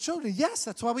raise up the children? Yes,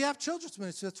 that's why we have children's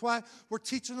ministry. That's why we're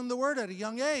teaching them the word at a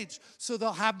young age, so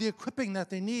they'll have the equipping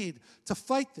that they need to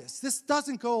fight this. This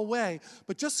doesn't go away.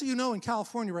 But just so you know, in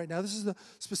California right now, this is a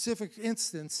specific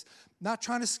instance. Not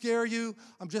trying to scare you.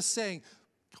 I'm just saying,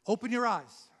 open your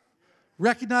eyes.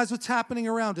 Recognize what's happening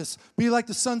around us. Be like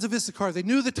the sons of Issachar. They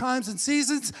knew the times and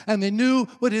seasons, and they knew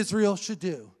what Israel should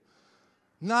do.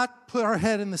 Not put our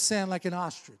head in the sand like an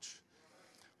ostrich.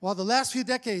 While the last few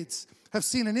decades have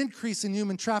seen an increase in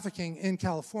human trafficking in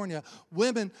California,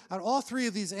 women at all three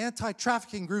of these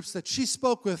anti-trafficking groups that she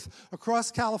spoke with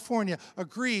across California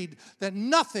agreed that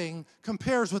nothing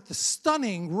compares with the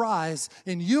stunning rise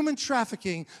in human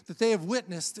trafficking that they have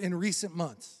witnessed in recent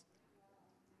months.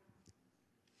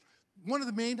 One of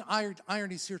the main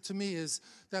ironies here to me is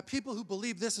that people who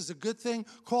believe this is a good thing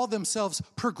call themselves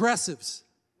progressives.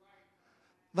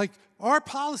 Like, our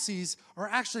policies are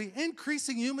actually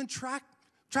increasing human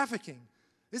trafficking.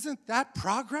 Isn't that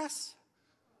progress?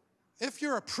 If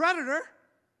you're a predator,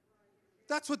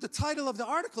 that's what the title of the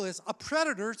article is, A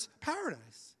Predator's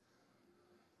Paradise.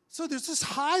 So there's this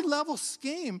high-level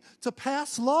scheme to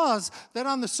pass laws that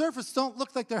on the surface don't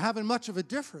look like they're having much of a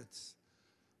difference.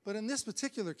 But in this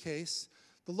particular case,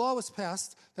 the law was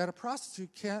passed that a prostitute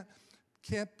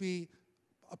can't be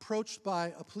approached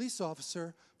by a police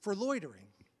officer for loitering.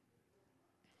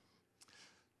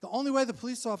 The only way the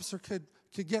police officer could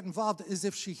get involved is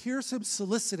if she hears him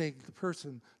soliciting the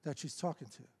person that she's talking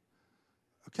to.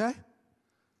 Okay?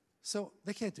 So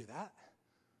they can't do that.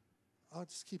 I'll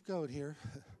just keep going here.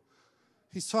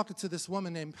 He's talking to this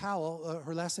woman named Powell.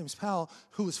 Her last name is Powell,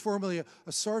 who was formerly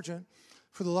a sergeant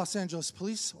for the Los Angeles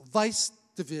Police Vice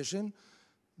Division,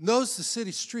 knows the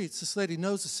city streets. This lady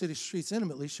knows the city streets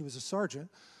intimately. She was a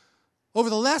sergeant. Over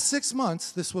the last 6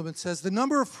 months, this woman says, the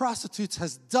number of prostitutes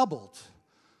has doubled.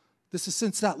 This is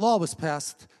since that law was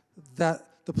passed that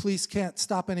the police can't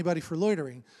stop anybody for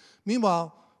loitering.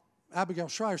 Meanwhile, Abigail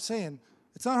Schreier's saying,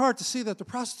 it's not hard to see that the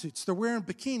prostitutes, they're wearing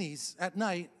bikinis at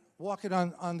night, walking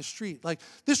on the street. Like,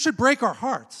 this should break our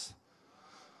hearts.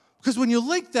 Because when you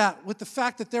link that with the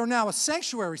fact that they're now a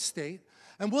sanctuary state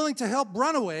and willing to help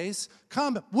runaways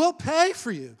come, we'll pay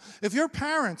for you. If your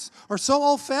parents are so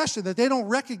old-fashioned that they don't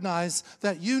recognize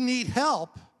that you need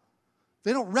help,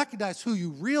 they don't recognize who you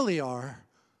really are,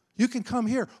 you can come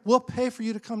here. We'll pay for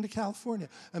you to come to California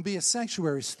and be a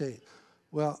sanctuary state.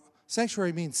 Well,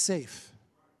 sanctuary means safe.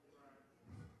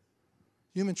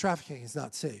 Human trafficking is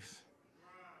not safe.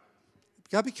 You've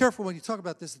got to be careful when you talk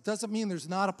about this. It doesn't mean there's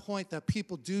not a point that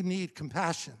people do need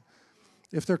compassion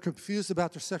if they're confused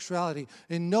about their sexuality.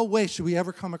 In no way should we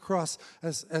ever come across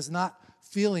as not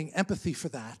feeling empathy for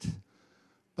that.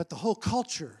 But the whole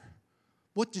culture,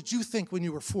 what did you think when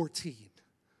you were 14?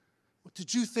 What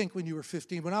did you think when you were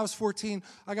 15? When I was 14,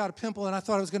 I got a pimple and I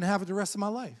thought I was going to have it the rest of my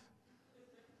life.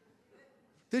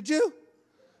 Did you?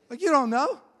 Like, you don't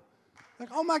know? Like,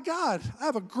 oh my God, I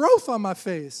have a growth on my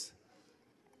face.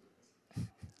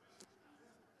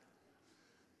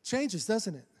 Changes,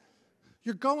 doesn't it?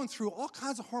 You're going through all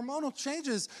kinds of hormonal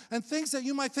changes and things that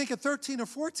you might think at 13 or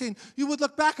 14, you would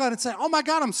look back on and say, oh my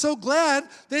God, I'm so glad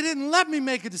they didn't let me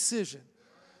make a decision.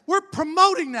 We're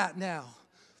promoting that now.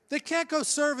 They can't go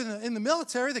serve in the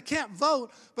military. They can't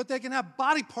vote, but they can have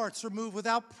body parts removed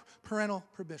without parental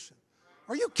permission.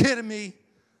 Are you kidding me?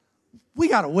 We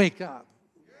got to wake up.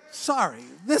 Sorry,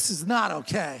 this is not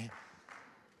okay.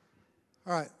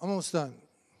 All right, I'm almost done.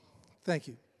 Thank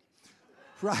you.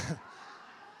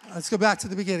 Let's go back to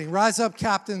the beginning. Rise up,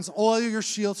 captains, oil your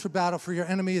shields for battle, for your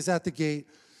enemy is at the gate.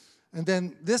 And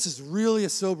then this is really a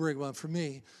sobering one for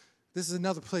me. This is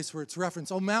another place where it's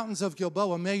referenced. O mountains of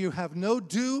Gilboa, may you have no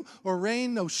dew or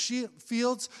rain, no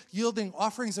fields yielding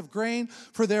offerings of grain.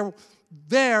 For there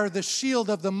the shield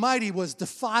of the mighty was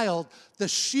defiled, the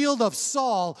shield of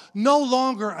Saul no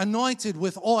longer anointed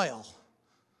with oil.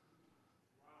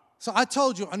 So I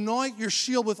told you, anoint your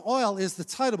shield with oil is the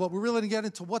title, but we're really going to get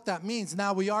into what that means.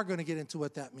 Now we are going to get into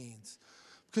what that means.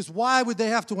 Because why would they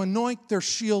have to anoint their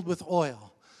shield with oil?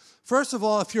 First of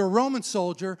all, if you're a Roman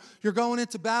soldier, you're going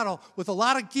into battle with a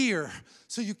lot of gear,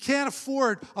 so you can't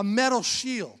afford a metal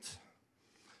shield.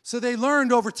 So they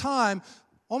learned over time,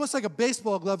 almost like a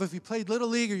baseball glove, if you played Little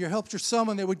League or you helped your son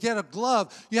when they would get a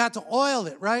glove, you had to oil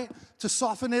it, right, to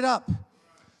soften it up.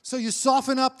 So you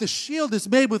soften up. The shield is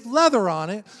made with leather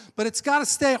on it, but it's got to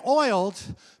stay oiled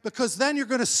because then you're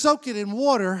going to soak it in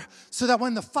water so that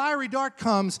when the fiery dart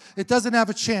comes, it doesn't have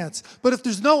a chance. But if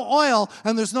there's no oil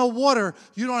and there's no water,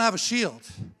 you don't have a shield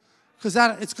because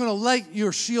it's going to light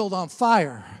your shield on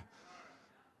fire.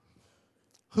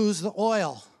 Who's the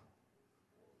oil?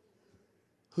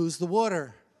 Who's the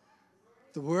water?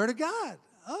 The Word of God.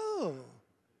 Oh,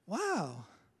 wow.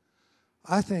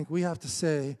 I think we have to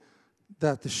say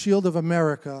that the shield of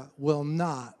America will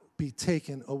not be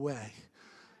taken away.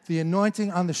 The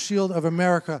anointing on the shield of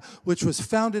America, which was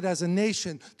founded as a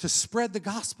nation to spread the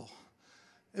gospel.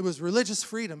 It was religious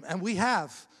freedom, and we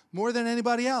have more than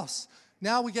anybody else.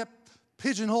 Now we get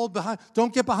pigeonholed behind,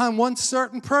 don't get behind one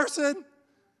certain person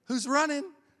who's running.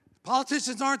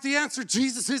 Politicians aren't the answer.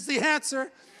 Jesus is the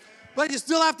answer. But you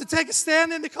still have to take a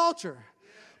stand in the culture.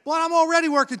 But I'm already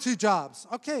working 2 jobs.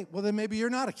 Okay, well then maybe you're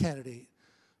not a candidate.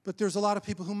 But there's a lot of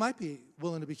people who might be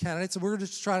willing to be candidates, and we're going to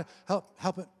just try to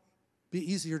help it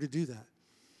be easier to do that.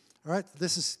 All right,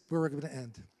 this is where we're going to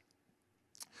end.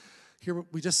 Here,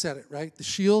 we just said it, right? The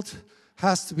shield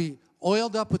has to be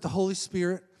oiled up with the Holy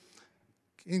Spirit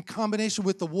in combination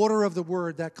with the water of the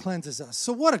Word that cleanses us.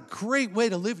 So what a great way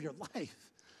to live your life.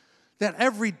 That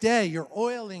every day you're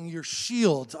oiling your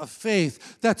shield of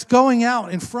faith that's going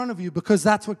out in front of you because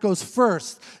that's what goes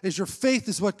first, is your faith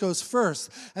is what goes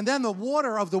first. And then the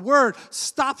water of the Word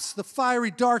stops the fiery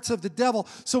darts of the devil.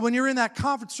 So when you're in that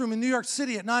conference room in New York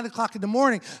City at 9 o'clock in the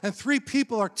morning and 3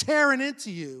 people are tearing into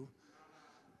you,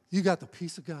 you got the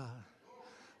peace of God.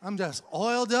 I'm just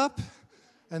oiled up,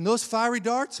 and those fiery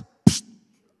darts,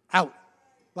 out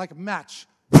like a match,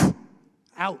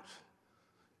 out.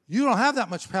 You don't have that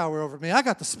much power over me. I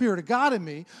got the Spirit of God in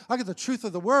me. I got the truth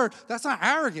of the Word. That's not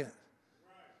arrogant.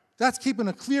 That's keeping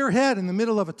a clear head in the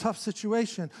middle of a tough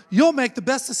situation. You'll make the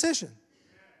best decision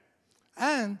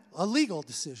and a legal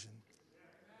decision.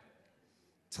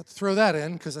 Just have to throw that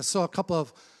in because I saw a couple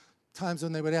of times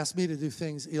when they would ask me to do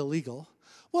things illegal.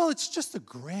 Well, it's just a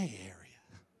gray area.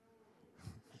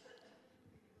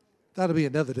 That'll be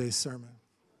another day's sermon.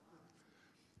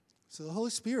 So the Holy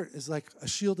Spirit is like a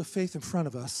shield of faith in front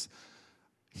of us.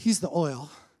 He's the oil.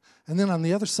 And then on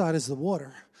the other side is the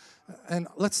water. And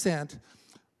let's stand.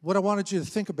 What I wanted you to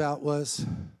think about was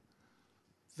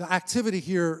the activity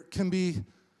here can be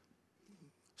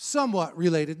somewhat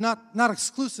related, not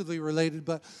exclusively related,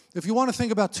 but if you want to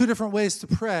think about 2 different ways to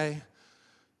pray,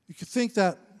 you could think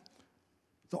that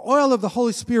the oil of the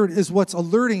Holy Spirit is what's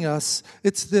alerting us.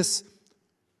 It's this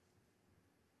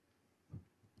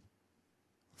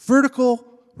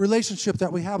vertical relationship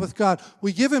that we have with God.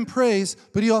 We give Him praise,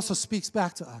 but He also speaks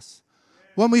back to us.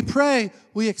 When we pray,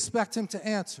 we expect Him to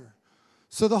answer.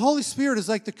 So the Holy Spirit is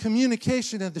like the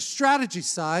communication and the strategy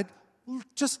side,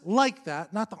 just like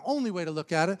that, not the only way to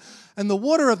look at it. And the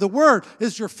water of the Word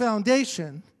is your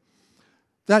foundation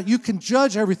that you can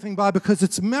judge everything by because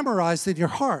it's memorized in your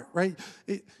heart, right?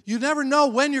 You never know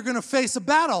when you're going to face a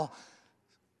battle.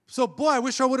 So, boy, I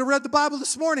wish I would have read the Bible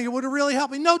this morning. It would have really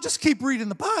helped me. No, just keep reading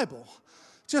the Bible.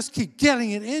 Just keep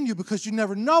getting it in you because you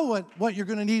never know what you're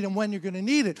going to need and when you're going to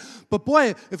need it. But,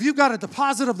 boy, if you've got a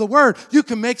deposit of the Word, you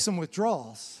can make some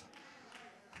withdrawals.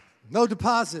 No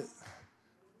deposit.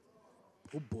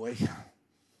 Oh, boy.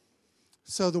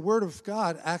 So the Word of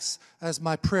God acts as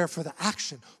my prayer for the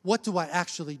action. What do I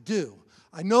actually do?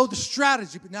 I know the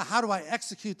strategy, but now how do I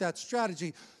execute that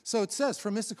strategy? So it says,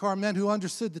 from Issachar, men who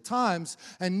understood the times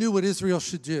and knew what Israel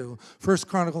should do. 1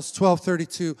 Chronicles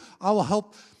 12:32. I will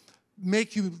help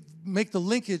make the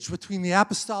linkage between the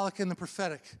apostolic and the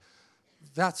prophetic.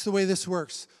 That's the way this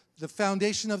works. The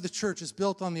foundation of the church is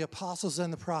built on the apostles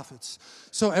and the prophets.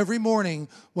 So every morning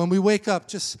when we wake up,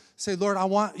 just say, Lord, I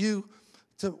want you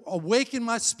to awaken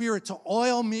my spirit to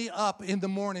oil me up in the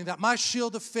morning, that my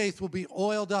shield of faith will be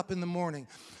oiled up in the morning,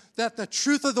 that the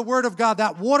truth of the Word of God,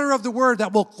 that water of the Word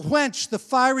that will quench the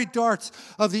fiery darts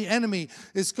of the enemy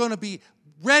is going to be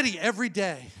ready every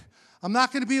day. I'm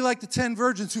not going to be like the 10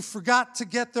 virgins who forgot to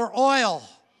get their oil.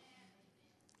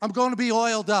 I'm going to be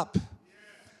oiled up.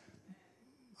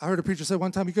 I heard a preacher say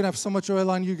one time, you're going to have so much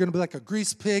oil on you, you're going to be like a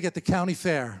greased pig at the county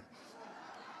fair.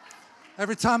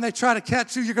 Every time they try to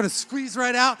catch you, you're going to squeeze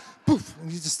right out, poof,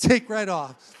 and you just take right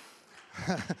off.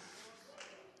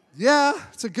 Yeah,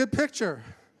 it's a good picture.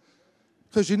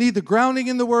 Because you need the grounding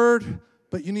in the Word,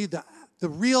 but you need the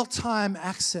real-time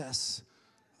access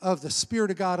of the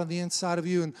Spirit of God on the inside of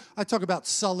you. And I talk about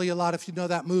Sully a lot, if you know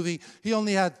that movie. He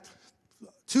only had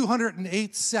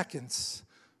 208 seconds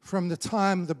from the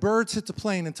time the birds hit the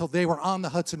plane until they were on the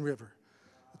Hudson River.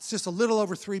 It's just a little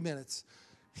over 3 minutes.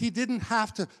 He didn't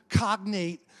have to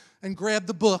cognate and grab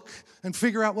the book and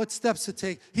figure out what steps to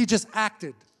take. He just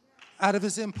acted out of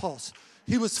his impulse.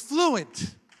 He was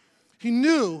fluent. He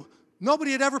knew.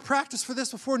 Nobody had ever practiced for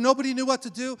this before. Nobody knew what to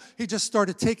do. He just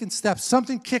started taking steps.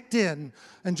 Something kicked in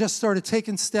and just started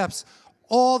taking steps.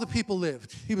 All the people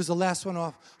lived. He was the last one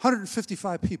off.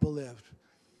 155 people lived.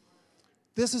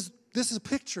 This is a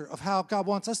picture of how God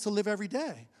wants us to live every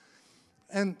day.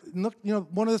 And look,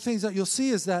 one of the things that you'll see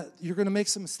is that you're going to make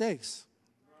some mistakes.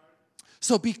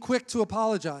 So be quick to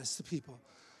apologize to people.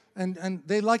 And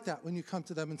they like that when you come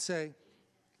to them and say,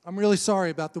 I'm really sorry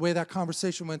about the way that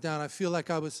conversation went down. I feel like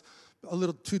I was a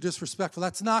little too disrespectful.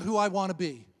 That's not who I want to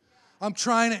be. I'm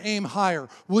trying to aim higher.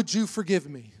 Would you forgive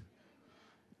me?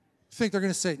 I think they're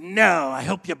going to say, no, I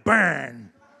hope you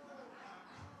burn.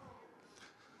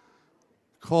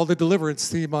 Call the deliverance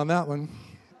team on that one.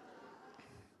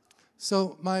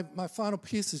 So my final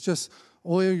piece is just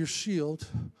oil your shield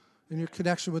in your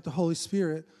connection with the Holy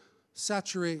Spirit.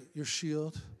 Saturate your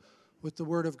shield with the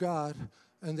Word of God,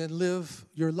 and then live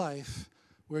your life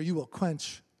where you will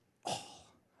quench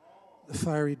all the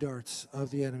fiery darts of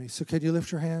the enemy. So can you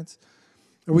lift your hands?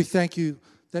 And we thank you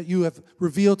that you have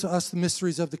revealed to us the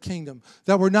mysteries of the kingdom,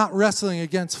 that we're not wrestling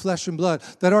against flesh and blood,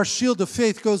 that our shield of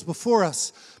faith goes before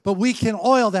us, but we can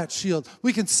oil that shield.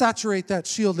 We can saturate that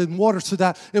shield in water so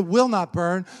that it will not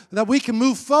burn, that we can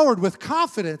move forward with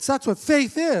confidence. That's what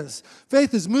faith is.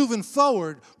 Faith is moving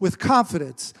forward with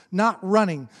confidence, not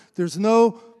running. There's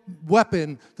no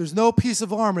weapon, there's no piece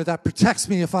of armor that protects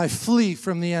me if I flee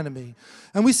from the enemy.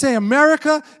 And we say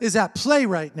America is at play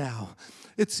right now.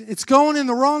 It's going in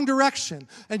the wrong direction,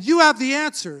 and you have the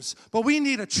answers, but we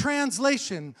need a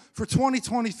translation for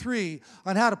 2023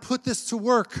 on how to put this to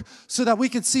work so that we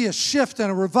can see a shift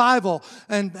and a revival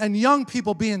and young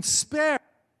people being spared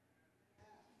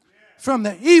from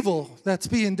the evil that's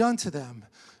being done to them,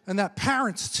 and that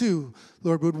parents too,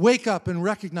 Lord, would wake up and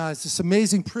recognize this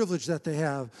amazing privilege that they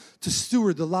have to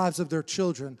steward the lives of their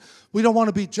children. We don't want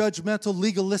to be judgmental,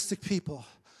 legalistic people.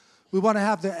 We want to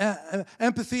have the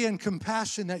empathy and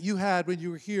compassion that you had when you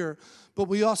were here, but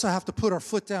we also have to put our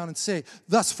foot down and say,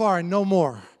 thus far and no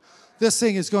more. This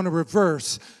thing is going to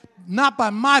reverse, not by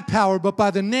my power, but by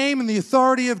the name and the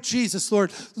authority of Jesus,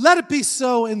 Lord. Let it be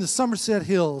so in the Somerset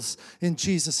Hills, in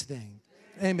Jesus' name.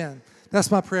 Amen.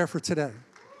 That's my prayer for today.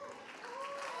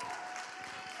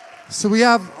 So we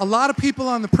have a lot of people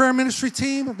on the prayer ministry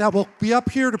team that will be up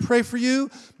here to pray for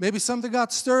you. Maybe something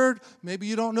got stirred. Maybe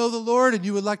you don't know the Lord and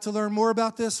you would like to learn more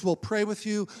about this. We'll pray with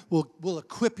you. We'll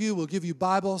equip you. We'll give you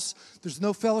Bibles. There's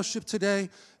no fellowship today.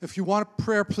 If you want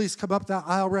prayer, please come up that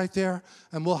aisle right there,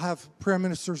 and we'll have prayer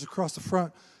ministers across the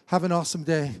front. Have an awesome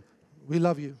day. We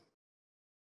love you.